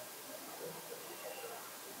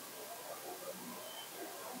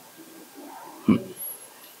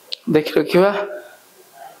देख रखिबा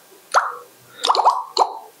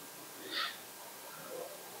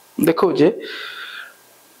देखो जे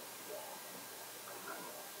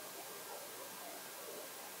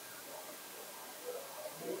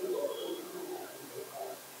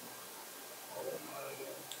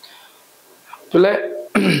बोले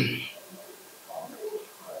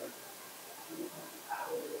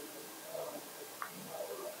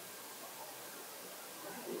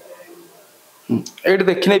एट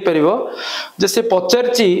देखि नहीं परिबो जैसे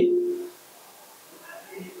पचारची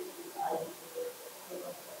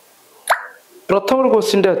प्रथम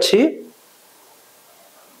क्वेश्चन टा अछि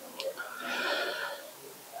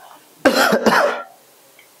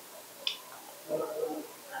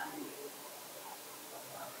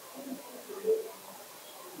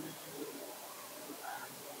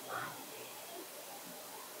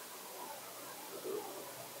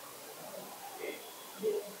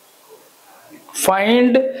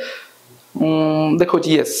फाइंड देखो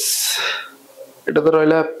जी यस एटा तो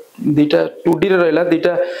रहला दीटा 2D रे रहला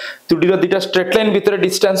दीटा 2D रो दीटा स्ट्रेट लाइन भीतर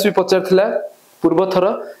डिस्टेंस भी पचार थिला पूर्व थर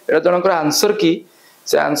एटा जनकर आंसर की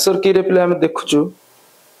से आंसर की रे पले हम देखुछु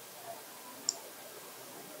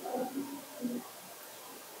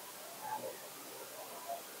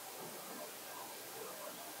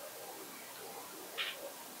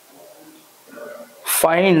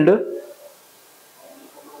फाइंड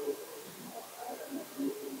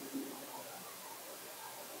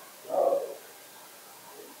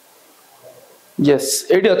yes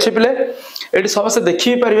एडी अच्छे पिले एडी समस्त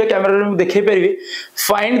देखि परिबे कैमरा रे देखि परिबे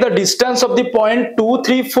find the distance of the point 2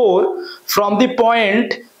 3 4 from the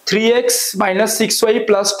point 3x - 6y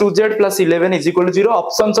 + 2z + 11 = 0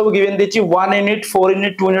 option सब गिवन देछि 1 unit 4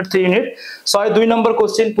 unit 2 unit 3 unit 102 number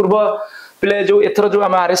question पूर्व पिले जो एथरो जो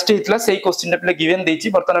हम आरएसटी हितला सेही क्वेश्चन पिले गिवन देछि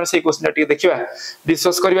वर्तमान हम सेही क्वेश्चन टी देखिबा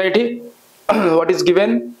डिस्कस करबा एठी व्हाट इज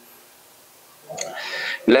गिवन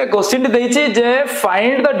ले क्वेश्चन देछि जे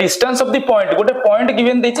find the distance of the point गोटे पॉइंट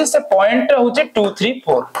गिवन देछि से पॉइंट होचे 2 3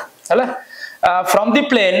 4 हला फ्रॉम द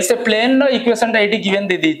प्लेन से plane no equation eighty given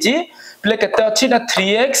दे देछि प्ले केते अछि ना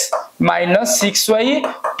 3x - 6y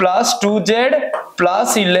 + 2z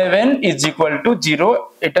 + 11 = 0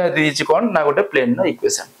 एटा देछि कोन ना गोटे प्लेन नो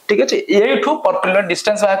इक्वेशन ठीक अछि एठू पर्टिकुलर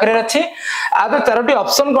डिस्टेंस बा करे अछि आदो चारोटी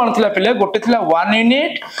ऑप्शन कोन थिला पिले गोटे थिला 1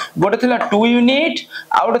 यूनिट गोटे थिला 2 यूनिट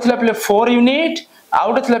आ गोटे थिला पिले 4 यूनिट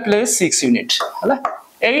आउट थिला प्ले 6 यूनिट हला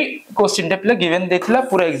एई क्वेश्चन टे प्ले गिवन देथिला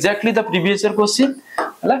पूरा exactly the previous year question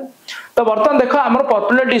हला तो बर्तन देखो हमर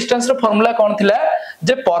परपेंडिकुलर डिस्टेंस रो फार्मूला कोन थिला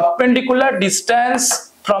जे perpendicular distance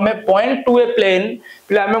from A point two A plane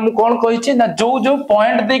play हम मु कोन कहि छी ना जो जो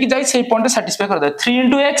पॉइंट दे के जाई सेही पॉइंट सैटिस्फाई कर दे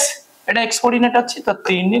 3 * x एटा x कोऑर्डिनेट अछि तो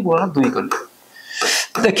 3 * 2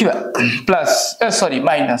 करले देखिबा plus sorry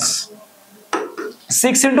minus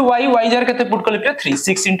 6 * y y jar केते पुट करले पे 3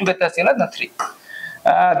 6 * केते आसीला ना 3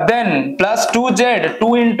 then plus 2z 2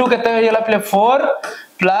 into केते हेला प्ले 4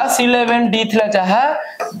 plus 11 d थिला चाहा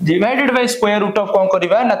divided by square root of कोन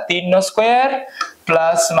करबा ना 3 नो स्क्वायर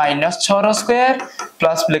plus minus 6 रो स्क्वायर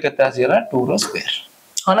plus प्ले केते आसीला 2 रो स्क्वायर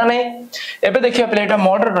हना नै एबे देखिया प्ले एटा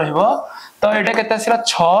मोड रहइबो तो एटा केते आसीला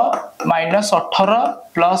 6 minus 18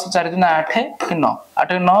 plus 4 दिन 8 कि 9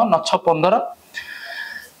 8 9 9 6 15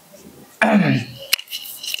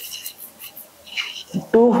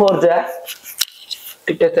 2 4 जा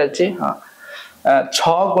ठीक है चलची हां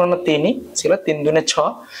 6 गुण 3 सिला 3 दुने 6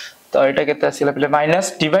 तो एटा केते आसीला पले माइनस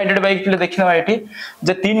डिवाइडेड बाय पले देखिना एठी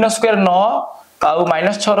जे 3 नो स्क्वायर 9 आ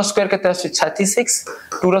माइनस 6 रो स्क्वायर केते आसी 36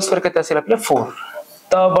 2 रो स्क्वायर केते आसीला पले 4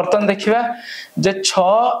 तो बर्तन देखिबा जे 6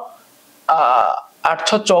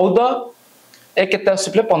 8 14 ए केते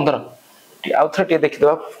आसी पले 15 आउ थोड़ा देखि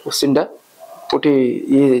दबा क्वेश्चन टा कोठी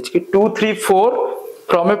ये कि 2 3 4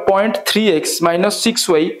 from a point 3x minus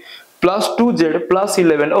 6y plus 2z plus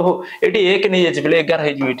 11 ओहो एटी 1 नहीं जाय पले 11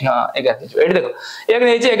 हे जी हां 11 हे एटी देखो 1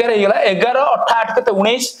 नहीं जाय 11 हे गेला 11 8 केते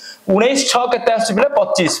 19 19 6 केते आसी पले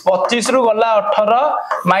 25 25 रु गला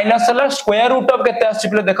 18 माइनस हला स्क्वायर रूट ऑफ केते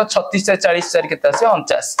आसी पले देखो 36 40 4 केते आसी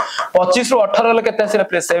 49 25 रु 18 ले केते आसी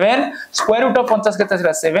पले 7 स्क्वायर रूट ऑफ 50 केते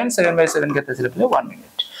आसी 7 7/7 केते आसी पले 1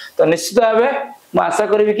 मिनिट तो निश्चित भाबे मैं आशा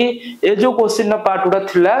करी कि ए जो क्वेश्चन पार्ट उडा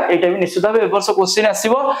थिला एटा भी निश्चित भाबे वर्ष क्वेश्चन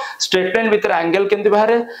आसीबो स्ट्रेट लाइन भीतर एंगल केमति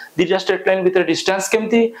बाहरे दीटा स्ट्रेट लाइन भीतर डिस्टेंस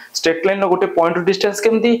केमति स्ट्रेट लाइन नो गोटे पॉइंट टू डिस्टेंस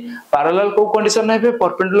केमति पैरेलल को कंडीशन हेबे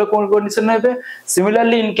परपेंडिकुलर को कंडीशन हेबे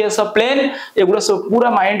similarly in case of plane एगुडा सब पूरा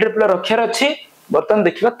माइंड रे प्ले रखियार अछि बर्तन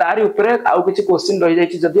देखिबा तारी ऊपर आउ किछि क्वेश्चन रहि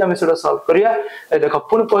जाइछि जदि हम सेडा सॉल्व करिया ए देखो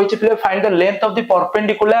पुन कहिछि play find the length of the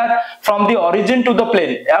perpendicular from the origin to the plane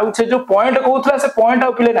आउ से जो पॉइंट कहउथला से पॉइंट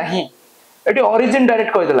आउ प्ले नाही एटी ओरिजिन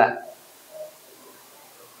डायरेक्ट कहि देला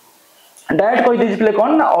डायरेक्ट कहि दिस प्ले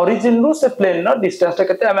कोन ना ओरिजिन रो से प्लेन नो डिस्टेंस ता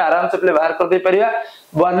केते हम आराम से प्ले बाहर कर दे परिया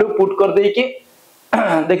वैल्यू पुट कर दे कि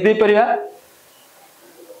देख दे परिया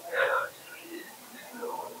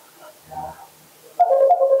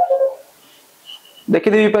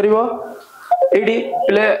देखि दे परिबो एडी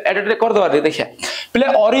प्ले एडिट कर दवा दे देखिया प्ले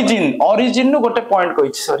ओरिजिन नो गोटे पॉइंट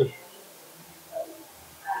कहि सॉरी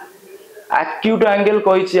एक्यूट एंगल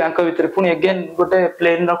कहिछि आंक भीतर पुनी अगेन गोटे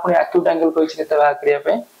प्लेन रो पुनी एक्यूट एंगल कहिछि केते बा करिया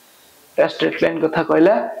पे ता स्ट्रेट लाइन कथा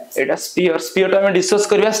कहला एटा स्फीयर हम डिस्कस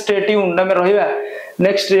करबा स्ट्रेट यूनिट में रहिबा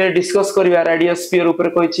नेक्स्ट डिस्कस करबा रेडियस स्फीयर ऊपर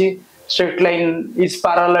कहिछि straight line is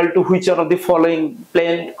parallel to which of the following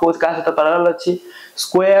plane को का से पैरेलल अछि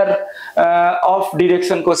स्क्वायर ऑफ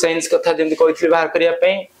डायरेक्शन कोसाइन्स कथा जेंति कहिथि बाहर करिया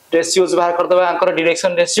पे रेशियोज बाहर कर दबा आंकर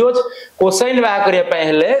डायरेक्शन रेशियोज कोसाइन बाहर करिया पे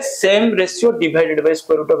हेले same ratio divided by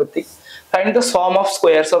square root of एथि find the sum of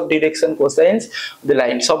squares of direction cosines the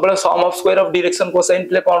line सबले sum of square of direction cosine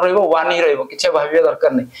play कोन रहइबो 1 ही रहइबो किछ भाबिया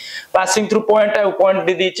दरकार नै passing through point uh point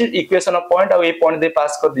they दिछि equation of point uh A point दे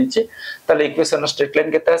पास कर दिछि तले equation of straight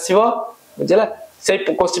line केते आसीबो बुझला से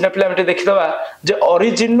question play हम देखि दबा जे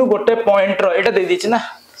ओरिजिन नु गोटे पॉइंट रो एटा दे दिछि ना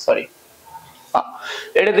सॉरी हां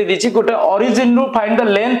एटा दे दिछि गोटे ओरिजिन नु find the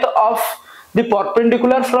length of the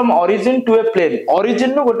perpendicular from origin to a plane origin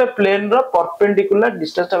no गोटे प्लेन रो परपेंडिकुलर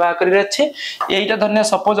डिस्टेंस बा करि रहछि एटा धन्य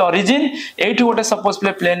सपोज origin एठी गोटे सपोज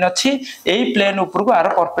प्लेन अछि एई प्लेन ऊपर को आर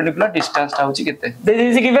परपेंडिकुलर डिस्टेंस ता होछि केते दे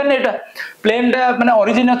दिस गिवन एटा प्लेन दा माने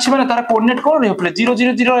origin अछि माने तार कोऑर्डिनेट कोन रहउ प्ले 0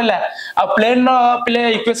 0 0 रहला आ प्लेन रो प्ले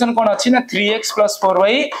इक्वेशन कोन अछि ना 3x +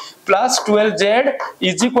 4y + 12z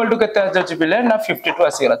is equal to केते अछि प्ले ना 52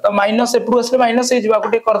 आसी गेला तो माइनस एप्रू असले माइनस ए जिबा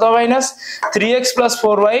कोटे कर दो minus 3x +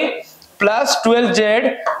 4y plus 12z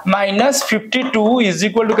minus 52 is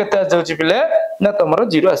equal to केते आजौची पिले ना तमरो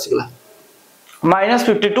 0 आसीला minus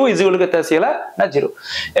 52 is equal to केते आसीला ना 0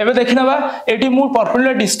 एबे देखिनबा एटी मु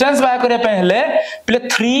परपेंडिकुलर डिस्टेंस बा करे पे हेले पिले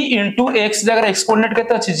 3 * x जगह x कोऑर्डिनेट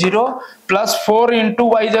केते अछि 0 plus 4 *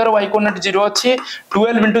 y जगह y कोऑर्डिनेट 0 अछि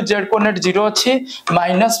 12 * z कोऑर्डिनेट 0 अछि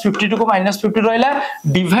minus 52 को minus 50 रहला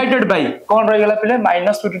डिवाइडेड बाय कोन रह गेला पिले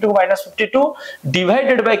minus 52 को minus 52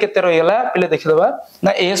 डिवाइडेड बाय केते रह गेला पिले देखिदबा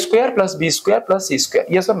ना a² + b² + c²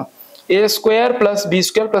 यस और नो a² + b²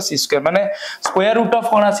 + c² माने स्क्वायर रूट ऑफ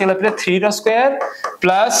कोन आसीला पिले 3 रो स्क्वायर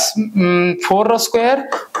प्लस 4 रो स्क्वायर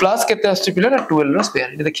प्लस केते आसी पिले ना 12 रो स्क्वायर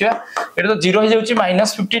ये देखिबा एटा तो 0 हो जाउची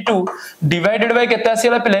 -52 डिवाइडेड बाय केते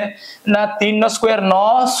आसीला पिले ना 3 रो स्क्वायर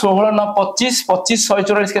 9 16 9 25 25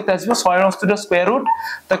 144 केते आसीबो 169 रो स्क्वायर रूट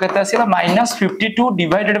तो केते आसीला -52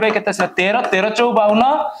 डिवाइडेड बाय केते आसीला 13 13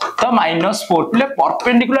 54 तो -4 पिले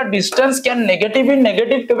परपेंडिकुलर डिस्टेंस कैन नेगेटिव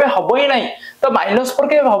केबे हबो ही नहीं तो -4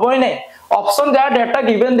 के हबो ही नहीं ऑप्शन जा डाटा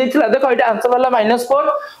गिवन देथिला देखो एटा आंसर वाला -4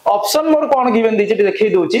 ऑप्शन मोर कोन गिवन देछि देखै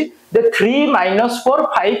दोछि दे 3 -4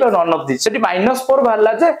 5 और नन ऑफ दिस सेटी -4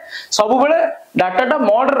 बाहरला जे सब बेले डाटाटा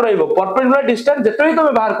मोड रहइबो परपेंडिकुलर डिस्टेंस जेतै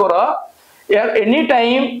तमे बाहर करो यार any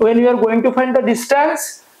time when you are going to find the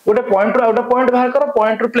distance गोटे पॉइंट रो आउट पॉइंट बाहर करो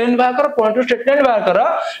पॉइंट रो प्लेन बाहर करो पॉइंट रो स्ट्रेट लाइन बाहर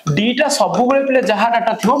करो डीटा सब बेले प्ले जहा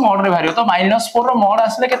डाटा थिबो मोड रे बाहरियो तो -4 रो मोड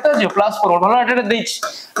आसले केते जे +4 भलो डाटा देछि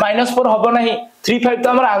 -4 हबो नाही 3 5 तो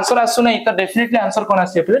हमर आंसर आसु नाही तो डेफिनेटली आंसर कोन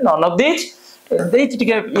आसी प्ले नन ऑफ दिस देछि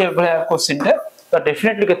टिके ये क्वेश्चन रे तो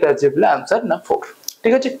डेफिनेटली केते आसी प्ले आंसर ना 4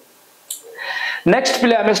 ठीक अछि नेक्स्ट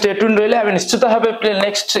प्ले हमें स्टे ट्यून रहले हमें निश्चित भाबे प्ले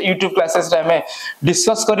नेक्स्ट YouTube क्लासेस रे हमें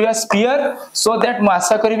डिस्कस करबा स्फीयर सो दैट म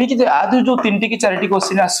आशा करबी कि आज जो 3 की 4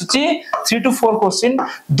 क्वेश्चन आसुची 3 to 4 question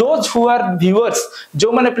those who are viewers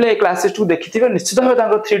जो माने प्ले क्लासेस टू देखिथिबे निश्चित भाबे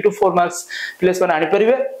तांको 3 to 4 मार्क्स प्लेस माने आनी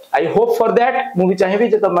परिबे आई होप फॉर दैट मु भी चाहिए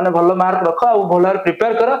जे तुम माने भलो मार्क रख आ भलो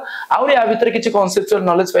प्रिपेयर कर आउ या भीतर किछि कॉन्सेप्चुअल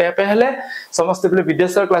नॉलेज पाया पे हेले समस्त पिले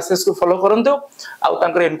विद्यासागर क्लासेस को फॉलो करंतु आउ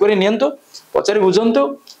तांकर इनक्वायरी नियंतु पचारि बुझंतु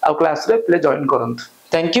आउ क्लास रे प्ले जॉइन करंतु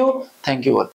थैंक यू ऑल।